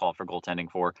wrongly called for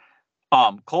goaltending for.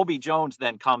 Colby Jones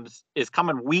then is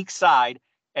coming weak side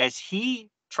as he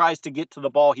tries to get to the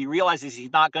ball. He realizes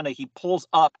he's not going to, he pulls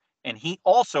up and he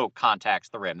also contacts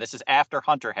the rim. This is after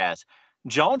Hunter has.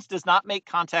 Jones does not make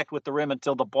contact with the rim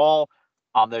until the ball,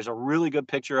 there's a really good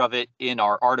picture of it in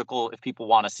our article if people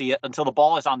want to see it, until the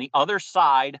ball is on the other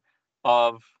side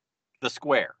of the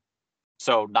square.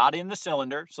 So not in the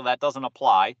cylinder, so that doesn't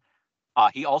apply.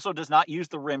 He also does not use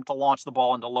the rim to launch the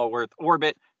ball into low Earth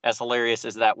orbit, as hilarious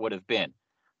as that would have been.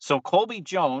 So Colby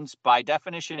Jones, by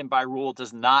definition and by rule,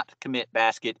 does not commit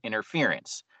basket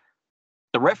interference.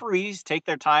 The referees take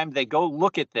their time. They go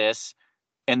look at this,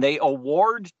 and they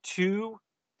award to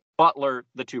Butler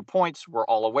the 2 points. We're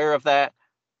all aware of that.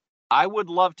 I would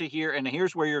love to hear, and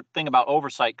here's where your thing about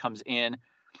oversight comes in.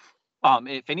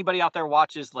 If anybody out there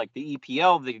watches like the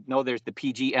EPL, they know there's the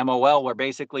PGMOL, where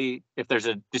basically if there's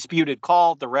a disputed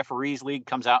call, the referees league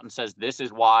comes out and says, this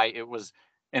is why it was,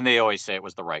 and they always say it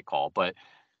was the right call,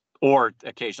 or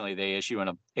occasionally they issue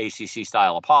an ACC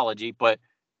style apology, but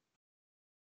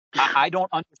I don't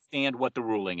understand what the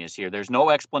ruling is here. There's no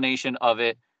explanation of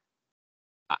it.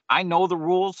 I know the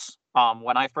rules.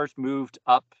 When I first moved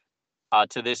up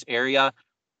to this area,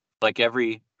 like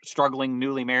every struggling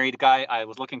newly married guy, I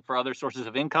was looking for other sources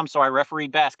of income, so I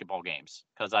refereed basketball games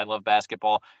because I love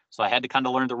basketball. So I had to kind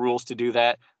of learn the rules to do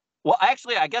that. Well,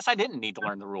 actually, I guess I didn't need to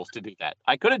learn the rules to do that.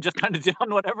 I could have just kind of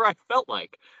done whatever I felt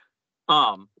like.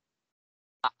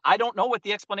 I don't know what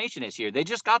the explanation is here. They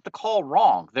just got the call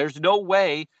wrong. There's no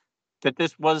way that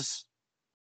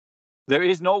there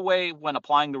is no way when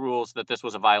applying the rules that this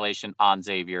was a violation on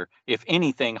Xavier. If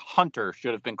anything, Hunter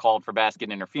should have been called for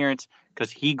basket interference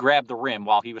because he grabbed the rim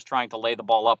while he was trying to lay the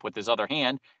ball up with his other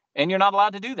hand, and you're not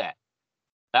allowed to do that.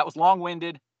 That was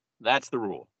long-winded. That's the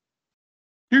rule.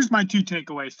 Here's my 2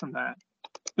 takeaways from that.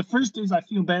 The first is I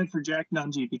feel bad for Jack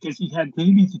Nunge because he had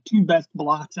maybe the 2 best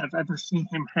blocks I've ever seen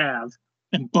him have,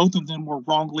 and both of them were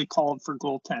wrongly called for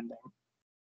goaltending.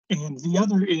 And the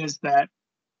other is that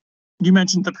you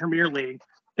mentioned the Premier League.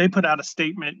 They put out a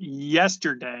statement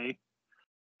yesterday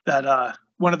that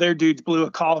one of their dudes blew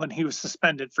a call and he was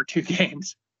suspended for 2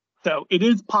 games. So it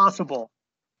is possible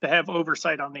to have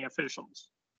oversight on the officials.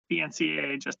 The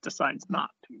NCAA just decides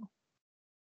not to.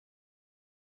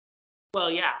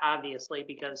 Well, yeah, obviously,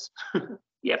 because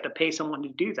you have to pay someone to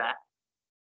do that.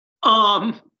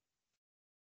 I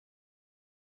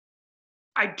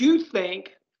do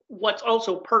think what's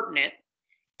also pertinent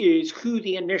is who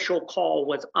the initial call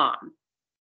was on,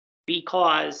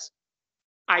 because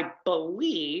I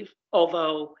believe,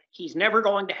 although he's never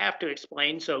going to have to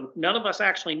explain, so none of us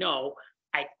actually know,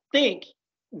 I think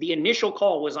the initial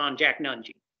call was on Jack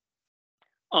Nunge,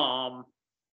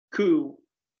 who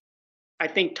I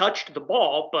think touched the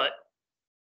ball, but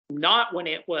not when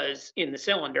it was in the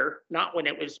cylinder, not when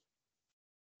it was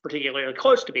particularly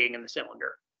close to being in the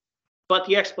cylinder. But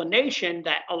the explanation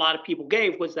that a lot of people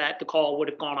gave was that the call would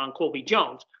have gone on Colby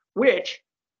Jones, which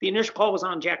the initial call was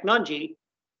on Jack Nunge.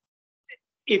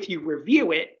 If you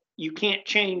review it, you can't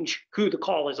change who the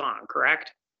call is on,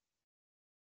 correct?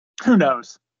 Who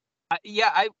knows?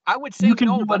 I would say You can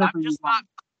no, do but I'm whatever you just want.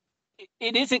 not.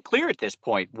 It isn't clear at this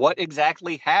point what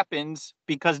exactly happens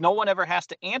because no one ever has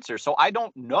to answer. So I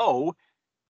don't know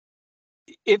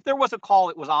if there was a call.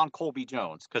 It was on Colby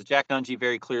Jones because Jack Nungy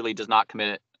very clearly does not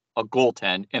commit a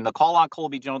goaltend, and the call on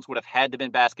Colby Jones would have had to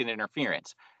been basket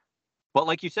interference. But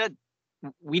like you said,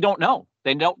 we don't know.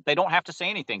 They don't have to say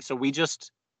anything. So we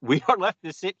are left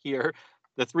to sit here,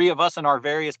 the three of us in our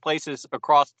various places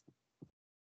across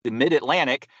the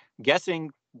Mid-Atlantic, guessing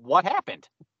what happened.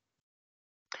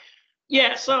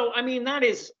 Yeah, so I mean that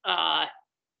is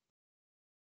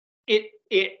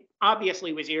it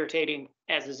obviously was irritating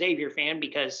as a Xavier fan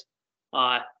because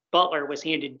Butler was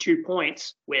handed 2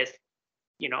 points with,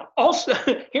 also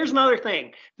here's another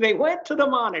thing. They went to the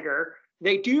monitor,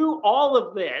 they do all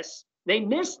of this, they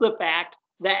miss the fact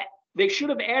that they should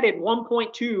have added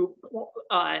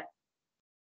 1.2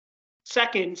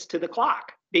 seconds to the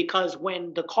clock because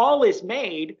when the call is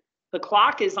made, the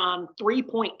clock is on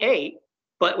 3.8,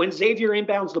 but when Xavier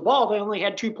inbounds the ball, they only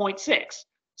had 2.6.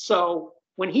 So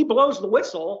when he blows the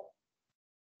whistle,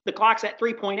 the clock's at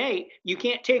 3.8. You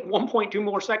can't take 1.2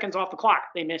 more seconds off the clock.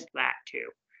 They missed that too.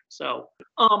 So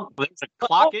there's a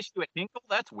clock issue at Hinkle.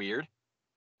 That's weird.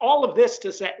 All of this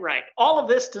to say, right? All of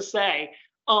this to say,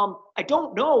 I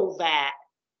don't know that.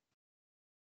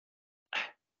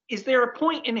 Is there a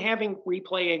point in having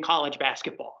replay in college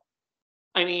basketball?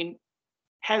 I mean,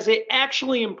 has it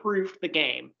actually improved the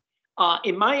game?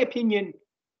 In my opinion,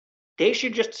 they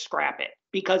should just scrap it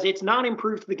because it's not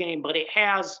improved the game, but it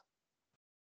has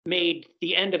made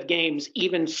the end of games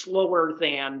even slower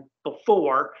than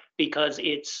before because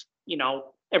it's,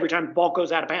 every time the ball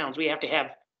goes out of bounds, we have to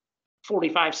have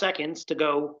 45 seconds to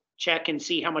go check and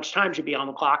see how much time should be on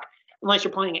the clock, unless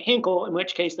you're playing at Hinkle, in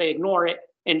which case they ignore it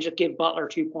and just give Butler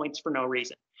 2 points for no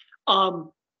reason.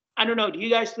 I don't know. Do you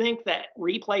guys think that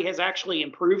replay has actually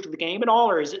improved the game at all,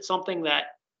 or is it something that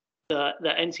the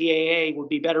NCAA would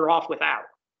be better off without?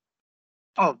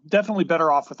 Oh, definitely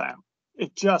better off without.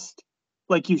 It just,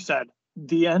 like you said,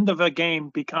 the end of a game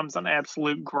becomes an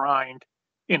absolute grind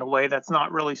in a way that's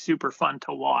not really super fun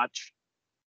to watch.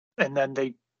 And then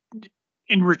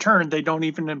in return, they don't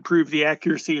even improve the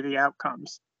accuracy of the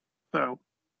outcomes. So,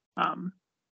 I'm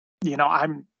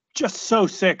just so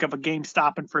sick of a game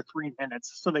stopping for 3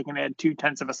 minutes so they can add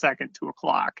 0.2 of a second to a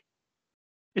clock.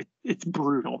 It's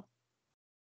brutal.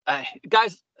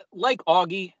 Guys, like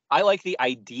Augie, I like the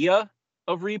idea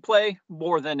of replay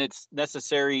more than it's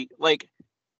necessary. Like,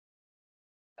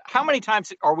 how many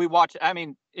times are we watching? I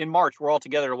mean, in March, we're all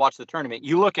together to watch the tournament.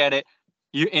 You look at it,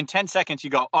 in 10 seconds, you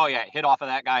go, oh, yeah, hit off of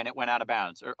that guy and it went out of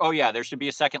bounds. Or, oh, yeah, there should be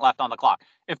a second left on the clock.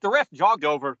 If the ref jogged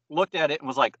over, looked at it and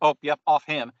was like, oh, yep, off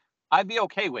him, I'd be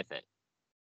okay with it.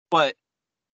 But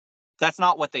that's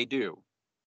not what they do.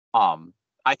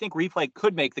 I think replay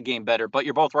could make the game better, but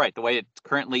you're both right. The way it's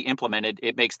currently implemented,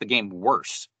 it makes the game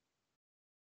worse.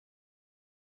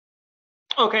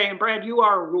 Okay, and Brad, you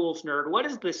are a rules nerd. What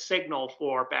is the signal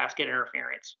for basket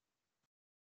interference?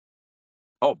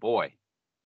 Oh boy.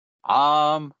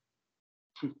 I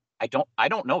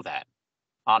don't know that,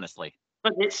 honestly.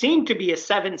 But it seemed to be a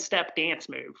 7-step dance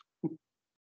move.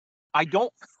 I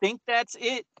don't think that's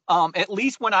it. At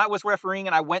least when I was refereeing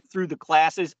and I went through the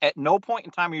classes, at no point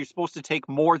in time are you supposed to take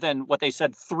more than what they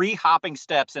said 3 hopping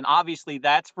steps. And obviously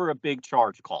that's for a big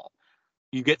charge call.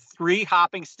 You get 3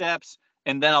 hopping steps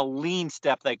and then a lean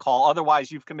step they call.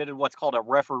 Otherwise, you've committed what's called a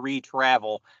referee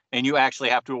travel, and you actually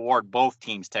have to award both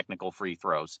teams technical free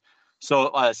throws.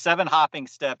 So 7 hopping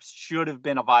steps should have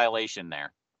been a violation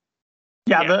there.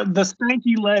 Yeah, the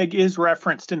spanky leg is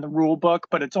referenced in the rule book,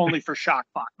 but it's only for shot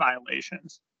clock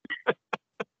violations.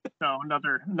 So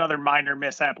another minor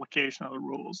misapplication of the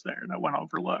rules there that went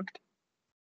overlooked.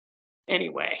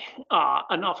 Anyway,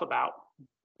 enough about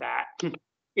that.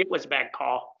 It was a bad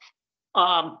call.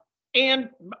 And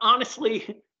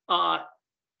honestly,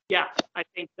 yeah, I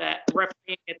think that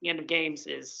refereeing at the end of games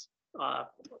is a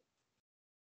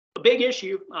big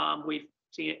issue. We've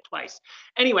seen it twice.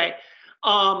 Anyway,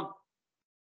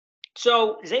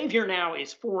 so Xavier now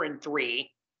is 4-3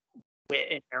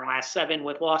 in their last 7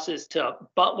 with losses to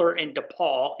Butler and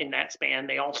DePaul in that span.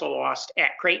 They also lost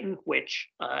at Creighton, which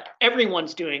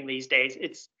everyone's doing these days.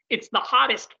 It's the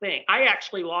hottest thing. I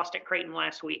actually lost at Creighton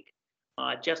last week,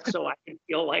 just so I can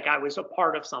feel like I was a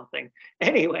part of something.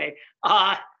 Anyway,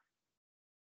 are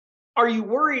you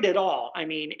worried at all? I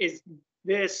mean, is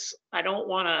this, I don't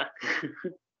want to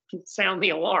sound the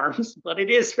alarms, but it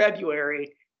is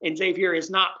February and Xavier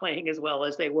is not playing as well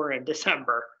as they were in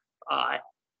December.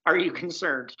 Are you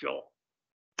concerned, Joel?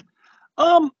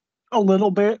 A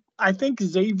little bit. I think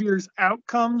Xavier's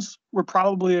outcomes were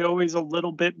probably always a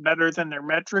little bit better than their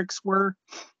metrics were.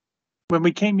 When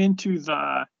we came into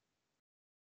the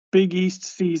Big East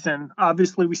season,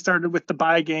 obviously we started with the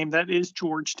bye game that is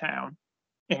Georgetown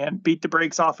and beat the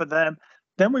brakes off of them.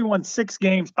 Then we won 6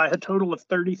 games by a total of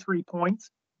 33 points,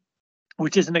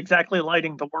 which isn't exactly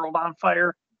lighting the world on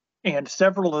fire. And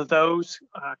several of those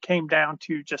came down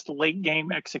to just late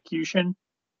game execution,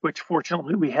 which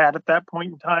fortunately we had at that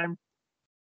point in time.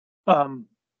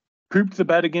 Pooped the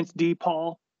bed against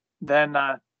DePaul, then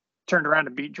turned around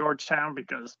to beat Georgetown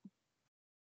because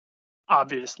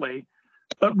obviously,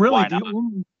 but really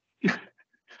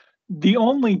the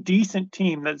only decent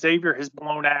team that Xavier has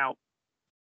blown out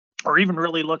or even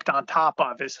really looked on top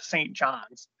of is St.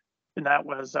 John's. And that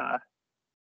was,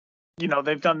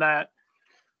 they've done that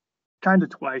kind of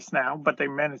twice now, but they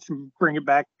managed to bring it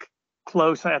back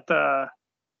close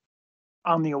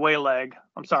on the away leg.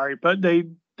 I'm sorry, but they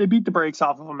beat the brakes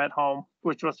off of them at home,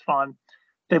 which was fun.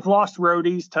 They've lost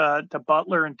roadies to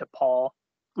Butler and to Paul,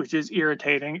 which is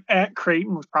irritating. At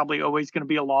Creighton was probably always going to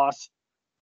be a loss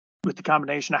with the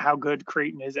combination of how good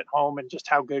Creighton is at home and just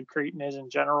how good Creighton is in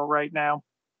general right now.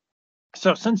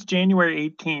 So since January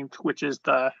 18th, which is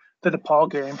the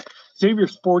DePaul game,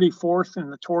 Xavier's 44th in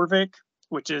the Torvik,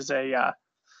 which is a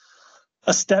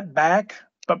step back,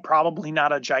 but probably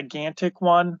not a gigantic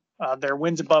one. Their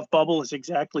wins above bubble is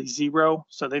exactly 0,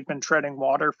 so they've been treading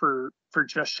water for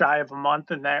just shy of a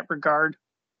month in that regard.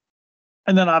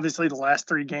 And then obviously the last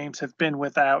 3 games have been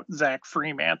without Zach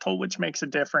Freemantle, which makes a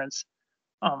difference.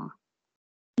 And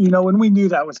we knew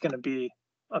that was going to be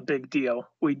a big deal.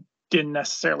 We didn't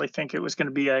necessarily think it was going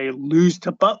to be a lose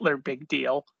to Butler big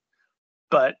deal,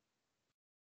 but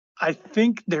I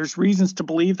think there's reasons to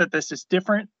believe that this is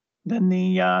different than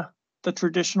the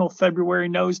traditional February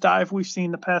nosedive we've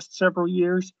seen the past several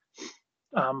years.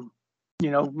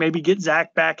 Maybe get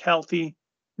Zach back healthy,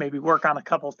 maybe work on a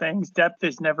couple things. Depth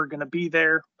is never going to be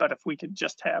there, but if we could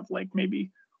just have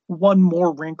maybe one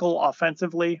more wrinkle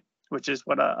offensively, which is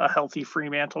what a healthy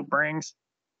Freemantle brings,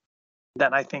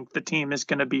 then I think the team is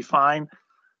going to be fine.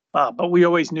 But we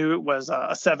always knew it was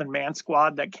a 7-man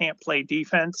squad that can't play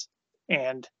defense.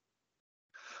 And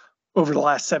over the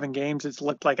last 7 games, it's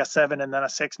looked like a 7 and then a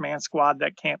 6-man squad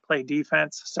that can't play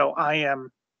defense. So I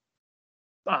am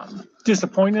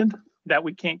disappointed that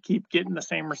we can't keep getting the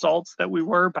same results that we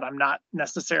were, but I'm not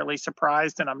necessarily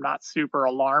surprised and I'm not super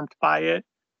alarmed by it.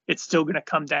 It's still going to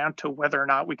come down to whether or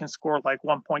not we can score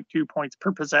 1.2 points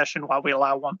per possession while we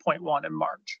allow 1.1 in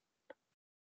March.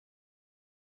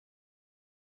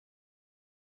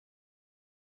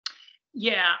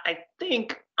 Yeah, I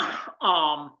think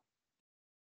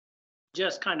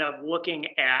just kind of looking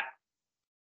at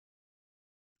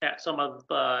some of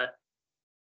the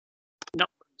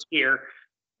numbers here,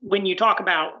 when you talk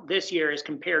about this year as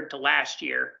compared to last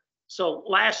year. So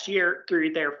last year,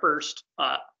 through their first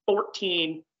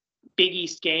 14 Big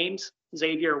East games,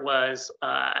 Xavier was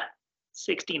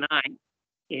 69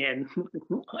 in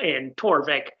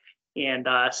Torvik and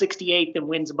 68th in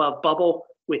wins above bubble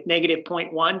with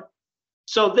 -0.1.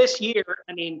 So this year,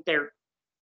 they're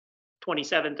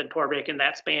 27th in Torvik in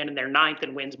that span, and they're 9th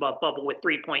in wins above bubble with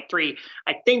 3.3.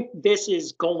 I think this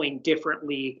is going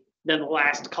differently than the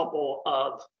last couple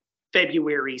of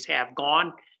Februaries have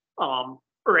gone,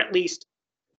 or at least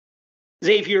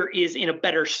Xavier is in a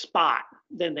better spot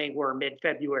than they were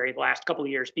mid-February the last couple of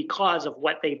years because of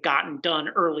what they've gotten done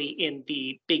early in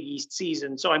the Big East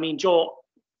season. So, Joel,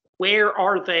 where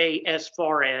are they as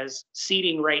far as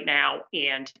seeding right now,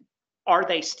 and are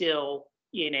they still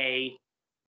in a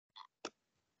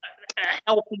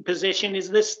healthy position? Is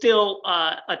this still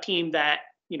a team that,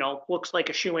 looks like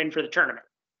a shoe-in for the tournament?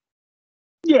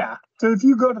 Yeah. So if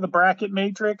you go to the bracket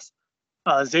matrix,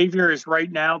 Xavier is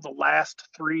right now the last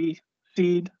 3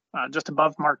 seed, just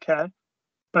above Marquette.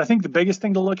 But I think the biggest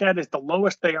thing to look at is the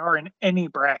lowest they are in any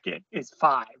bracket is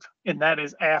 5, and that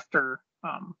is after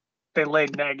they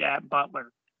laid an egg at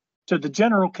Butler. So the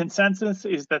general consensus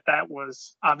is that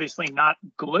was obviously not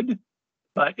good,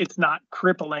 but it's not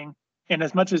crippling. And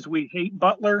as much as we hate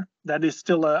Butler, that is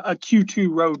still a Q2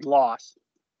 road loss.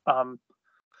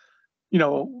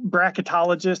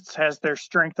 Bracketologists has their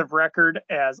strength of record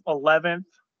as 11th.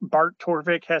 Bart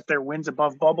Torvik has their wins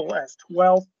above bubble as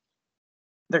 12th.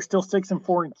 They're still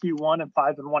 6-4 in Q1 and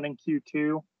 5-1 in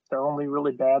Q2. Their only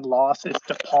really bad loss is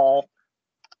DePaul.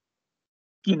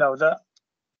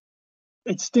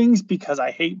 It stings because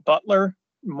I hate Butler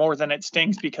more than it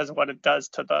stings because of what it does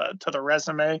to the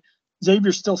resume.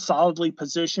 Xavier's still solidly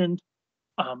positioned.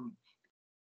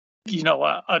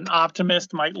 an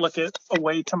optimist might look at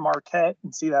away to Marquette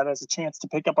and see that as a chance to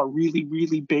pick up a really,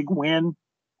 really big win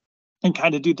and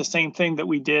kind of do the same thing that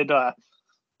we did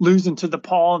losing to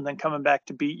DePaul and then coming back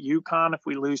to beat UConn if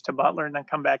we lose to Butler and then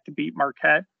come back to beat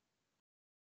Marquette.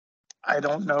 I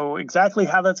don't know exactly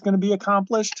how that's going to be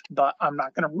accomplished, but I'm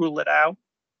not going to rule it out.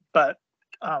 But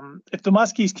if the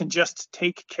Muskies can just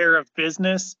take care of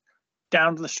business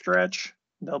down the stretch,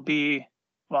 they'll be,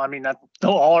 well, I mean,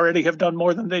 they'll already have done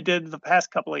more than they did the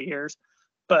past couple of years.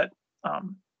 But,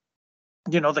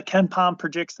 the Ken Pom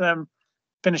predicts them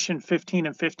finishing 15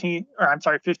 and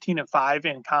 5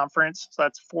 in conference. So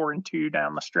that's 4-2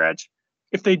 down the stretch.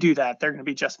 If they do that, they're going to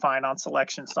be just fine on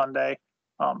Selection Sunday.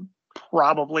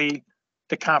 Probably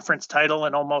the conference title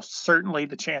and almost certainly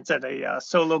the chance at a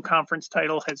solo conference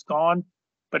title has gone.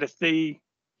 But if they,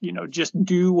 just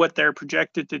do what they're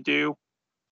projected to do,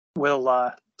 we'll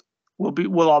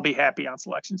all be happy on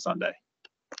Selection Sunday.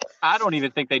 I don't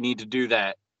even think they need to do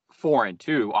that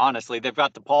 4-2. Honestly, they've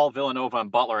got DePaul, Villanova,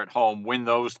 and Butler at home. Win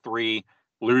those 3,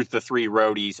 lose the 3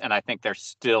 roadies, and I think they're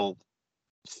still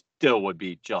would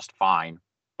be just fine.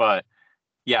 But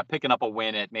yeah, picking up a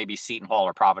win at maybe Seton Hall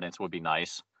or Providence would be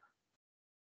nice.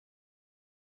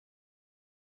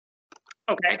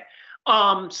 Okay.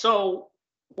 So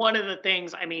one of the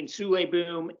things, Sule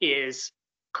Boom is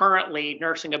currently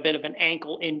nursing a bit of an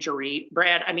ankle injury.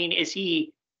 Brad,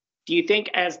 do you think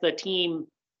as the team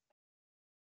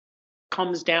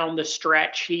comes down the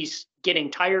stretch, he's getting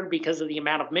tired because of the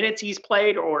amount of minutes he's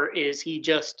played, or is he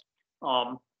just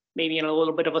maybe in a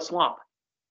little bit of a slump?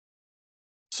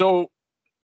 So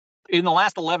in the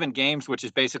last 11 games, which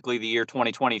is basically the year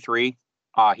 2023,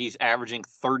 he's averaging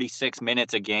 36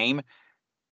 minutes a game.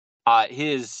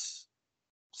 His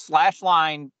slash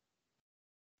line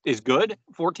is good,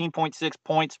 14.6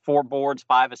 points, 4 boards,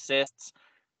 5 assists.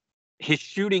 His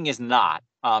shooting is not,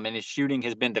 and his shooting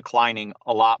has been declining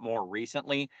a lot more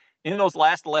recently. In those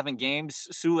last 11 games,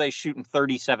 Sule's shooting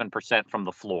 37% from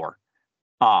the floor,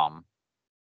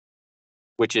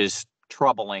 which is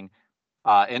troubling.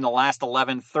 In the last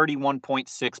 11,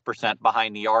 31.6%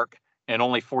 behind the arc and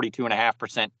only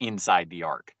 42.5% inside the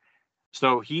arc.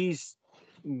 So he's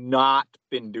not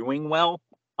been doing well.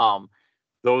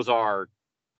 They're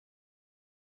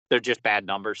just bad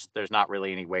numbers. There's not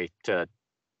really any way to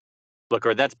look,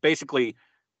 or that's basically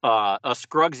a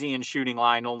Scruggsian shooting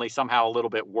line, only somehow a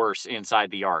little bit worse inside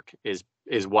the arc is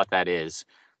what that is.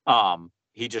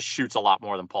 He just shoots a lot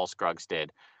more than Paul Scruggs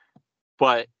did.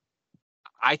 But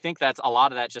I think a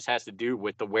lot of that just has to do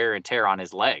with the wear and tear on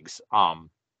his legs.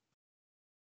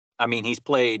 He's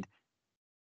played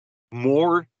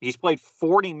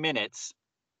 40 minutes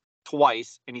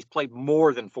twice, and he's played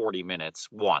more than 40 minutes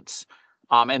once.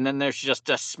 And then there's just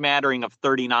a smattering of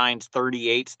 39s,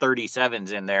 38s,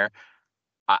 37s in there.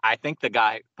 I think the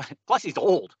guy, plus he's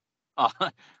old.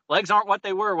 Legs aren't what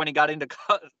they were when he got into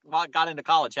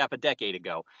college half a decade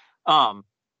ago.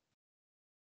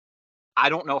 I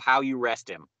don't know how you rest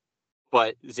him,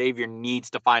 but Xavier needs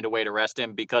to find a way to rest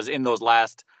him because in those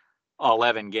last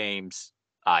 11 games,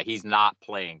 he's not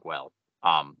playing well.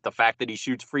 The fact that he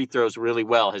shoots free throws really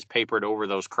well has papered over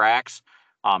those cracks.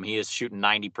 He is shooting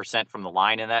 90% from the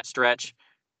line in that stretch,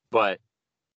 but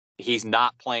he's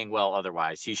not playing well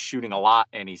otherwise. He's shooting a lot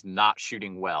and he's not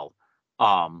shooting well.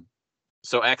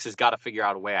 So X has got to figure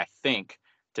out a way, I think,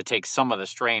 to take some of the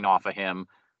strain off of him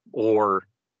or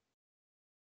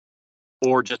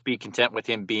just be content with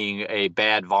him being a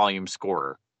bad volume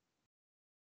scorer.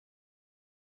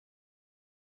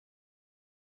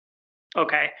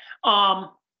 Okay.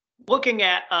 Looking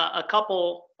at a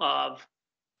couple of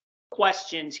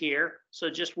questions here. So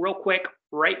just real quick,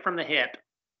 right from the hip,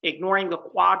 ignoring the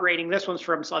quad rating. This one's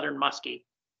from Southern Muskie.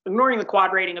 Ignoring the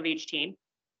quad rating of each team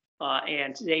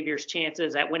and Xavier's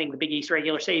chances at winning the Big East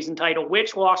regular season title,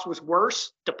 which loss was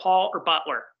worse, DePaul or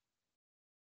Butler?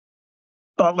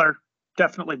 Butler.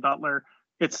 Definitely Butler.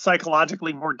 It's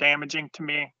psychologically more damaging to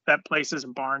me. That place is a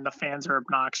barn. The fans are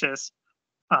obnoxious.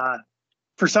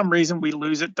 For some reason, we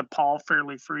lose at DePaul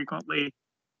fairly frequently.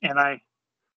 And I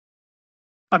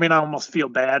almost feel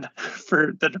bad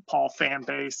for the DePaul fan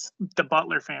base. The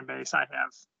Butler fan base, I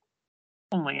have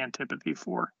only antipathy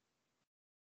for.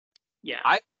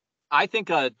 Yeah. I think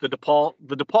the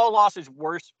DePaul loss is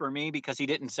worse for me because he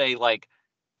didn't say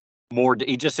more.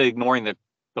 He just said ignoring the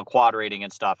quad rating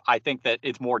and stuff. I think that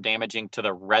it's more damaging to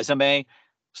the resume.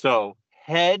 So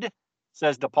head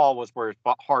says DePaul was worse,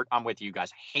 but heart, I'm with you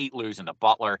guys. I hate losing to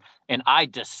Butler, and I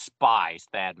despise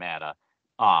Thad Matta.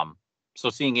 So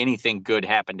seeing anything good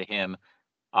happen to him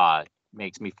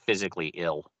makes me physically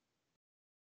ill.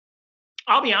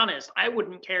 I'll be honest, I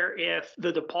wouldn't care if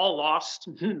the DePaul loss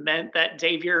meant that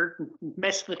Xavier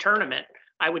missed the tournament.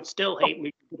 I would still hate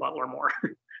Luke Butler more.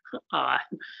 uh,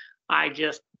 I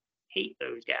just hate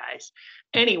those guys.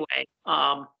 Anyway,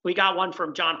 we got one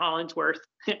from John Hollingsworth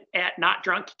at Not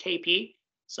Drunk KP.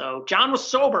 So John was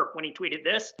sober when he tweeted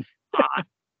this.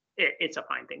 It's a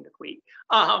fine thing to tweet.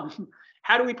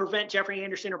 How do we prevent Jeffrey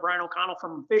Anderson or Brian O'Connell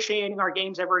from officiating our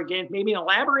games ever again? Maybe an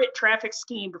elaborate traffic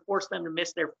scheme to force them to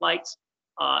miss their flights.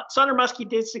 Sunder Muskie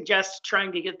did suggest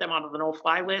trying to get them onto the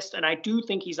no-fly list, and I do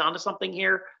think he's onto something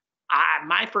here.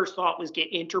 My first thought was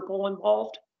get Interpol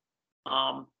involved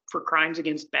for crimes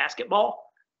against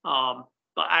basketball.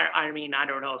 But I mean, I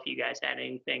don't know if you guys had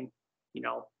anything,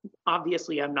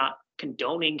 obviously I'm not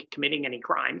condoning committing any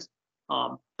crimes,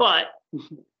 but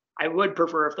I would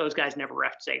prefer if those guys never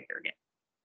ref Xavier again.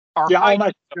 All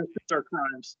my suggestions are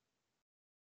crimes.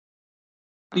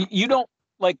 You don't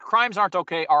like crimes aren't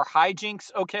okay. Are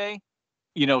hijinks okay?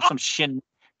 Some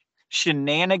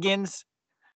shenanigans.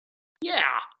 Yeah.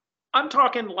 I'm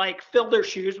talking like fill their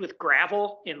shoes with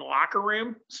gravel in the locker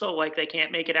room so like they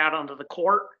can't make it out onto the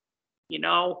court,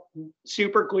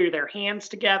 super glue their hands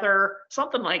together,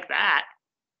 something like that.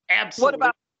 Absolutely.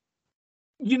 What about,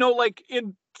 like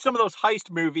in some of those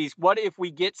heist movies, what if we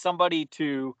get somebody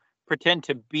to pretend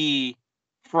to be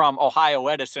from Ohio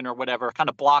Edison or whatever, kind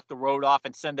of block the road off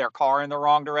and send their car in the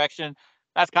wrong direction?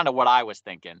 That's kind of what I was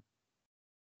thinking.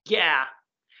 Yeah.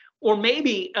 Or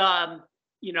maybe, I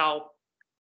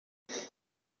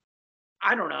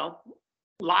don't know,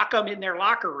 lock them in their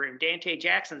locker room, Dante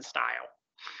Jackson style.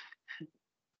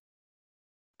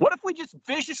 What if we just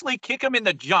viciously kick them in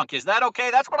the junk? Is that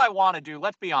okay? That's what I want to do.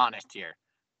 Let's be honest here.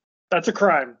 That's a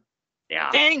crime. Yeah.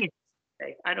 Dang it.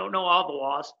 Okay. I don't know all the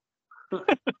laws.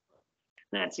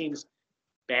 That seems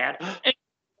bad.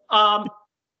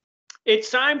 It's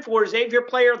time for Xavier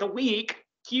Player of the Week.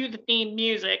 Cue the theme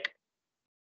music.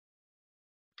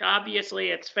 Obviously,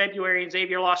 it's February and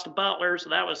Xavier lost to Butler, so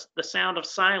that was The Sound of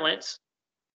Silence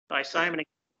by Simon and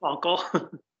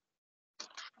Garfunkel.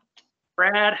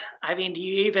 Brad, I mean, do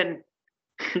you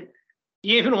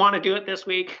even want to do it this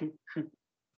week?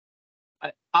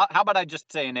 How about I just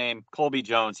say a name? Colby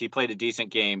Jones. He played a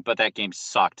decent game, but that game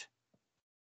sucked.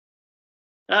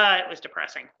 It was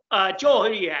depressing. Joel, who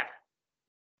do you have?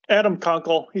 Adam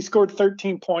Kunkel. He scored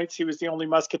 13 points. He was the only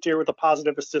Musketeer with a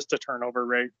positive assist to turnover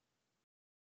rate.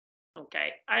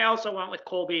 Okay. I also went with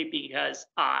Colby because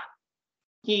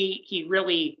he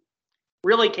really,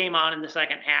 really came on in the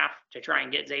second half to try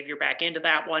and get Xavier back into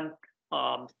that one.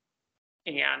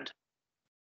 And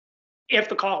if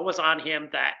the call was on him,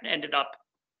 that ended up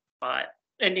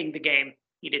ending the game.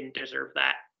 He didn't deserve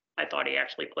that. I thought he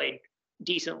actually played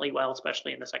decently well,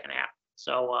 especially in the second half.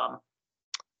 So,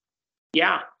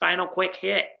 final quick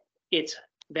hit. It's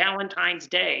Valentine's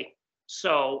Day.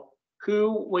 So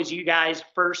who was you guys'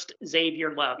 first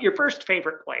Xavier love? Your first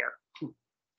favorite player?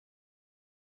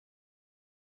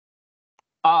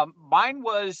 Mine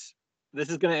was, this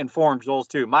is going to inform Joel's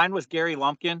too. Mine was Gary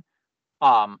Lumpkin.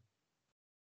 I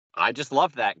just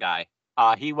loved that guy.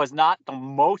 He was not the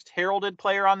most heralded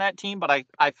player on that team, but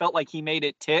I felt like he made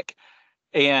it tick.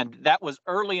 And that was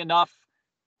early enough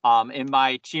in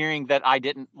my cheering that I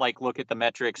didn't look at the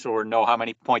metrics or know how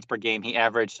many points per game he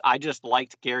averaged. I just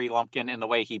liked Gary Lumpkin and the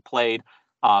way he played.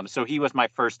 So he was my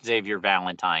first Xavier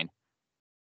Valentine.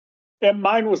 And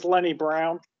mine was Lenny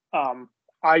Brown.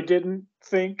 I didn't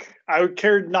think I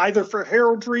cared neither for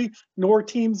heraldry nor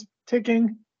teams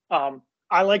ticking.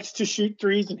 I liked to shoot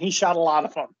threes, and he shot a lot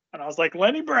of them. And I was like,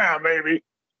 Lenny Brown, baby.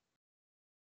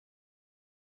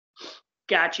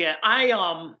 Gotcha.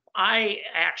 I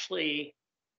actually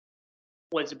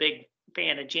was a big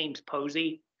fan of James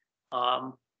Posey,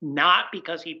 not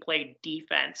because he played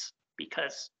defense,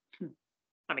 because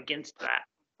I'm against that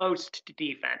post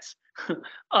defense,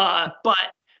 but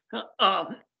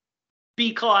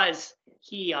because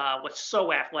he was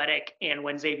so athletic, and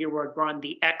when Xavier would run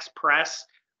the X press,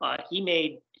 he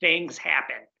made things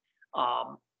happen.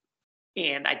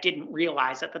 And I didn't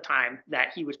realize at the time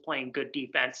that he was playing good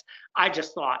defense. I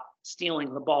just thought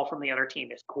stealing the ball from the other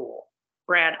team is cool.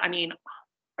 Brad, I mean,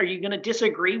 are you going to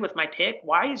disagree with my pick?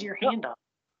 Why is your hand up?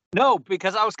 No,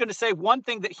 because I was going to say one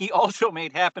thing that he also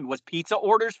made happen was pizza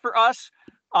orders for us.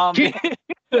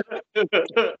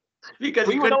 Because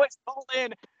we would always call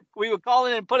in. We would call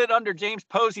in and put it under James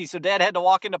Posey. So Dad had to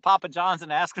walk into Papa John's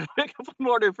and ask him to pick up an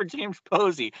order for James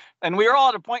Posey. And we were all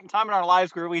at a point in time in our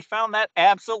lives where we found that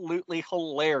absolutely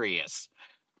hilarious.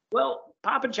 Well,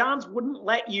 Papa John's wouldn't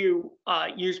let you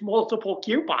use multiple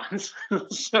coupons.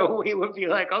 So we would be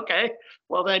like, okay,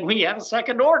 well, then we have a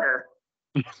second order.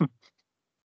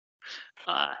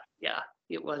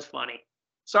 It was funny.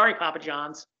 Sorry, Papa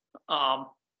John's,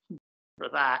 for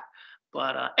that.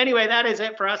 But anyway, that is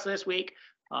it for us this week.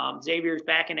 Xavier's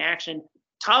back in action.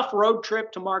 Tough road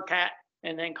trip to Marquette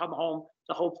and then come home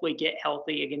to hopefully get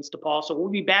healthy against DePaul. So we'll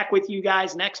be back with you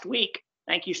guys next week.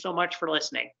 Thank you so much for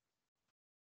listening.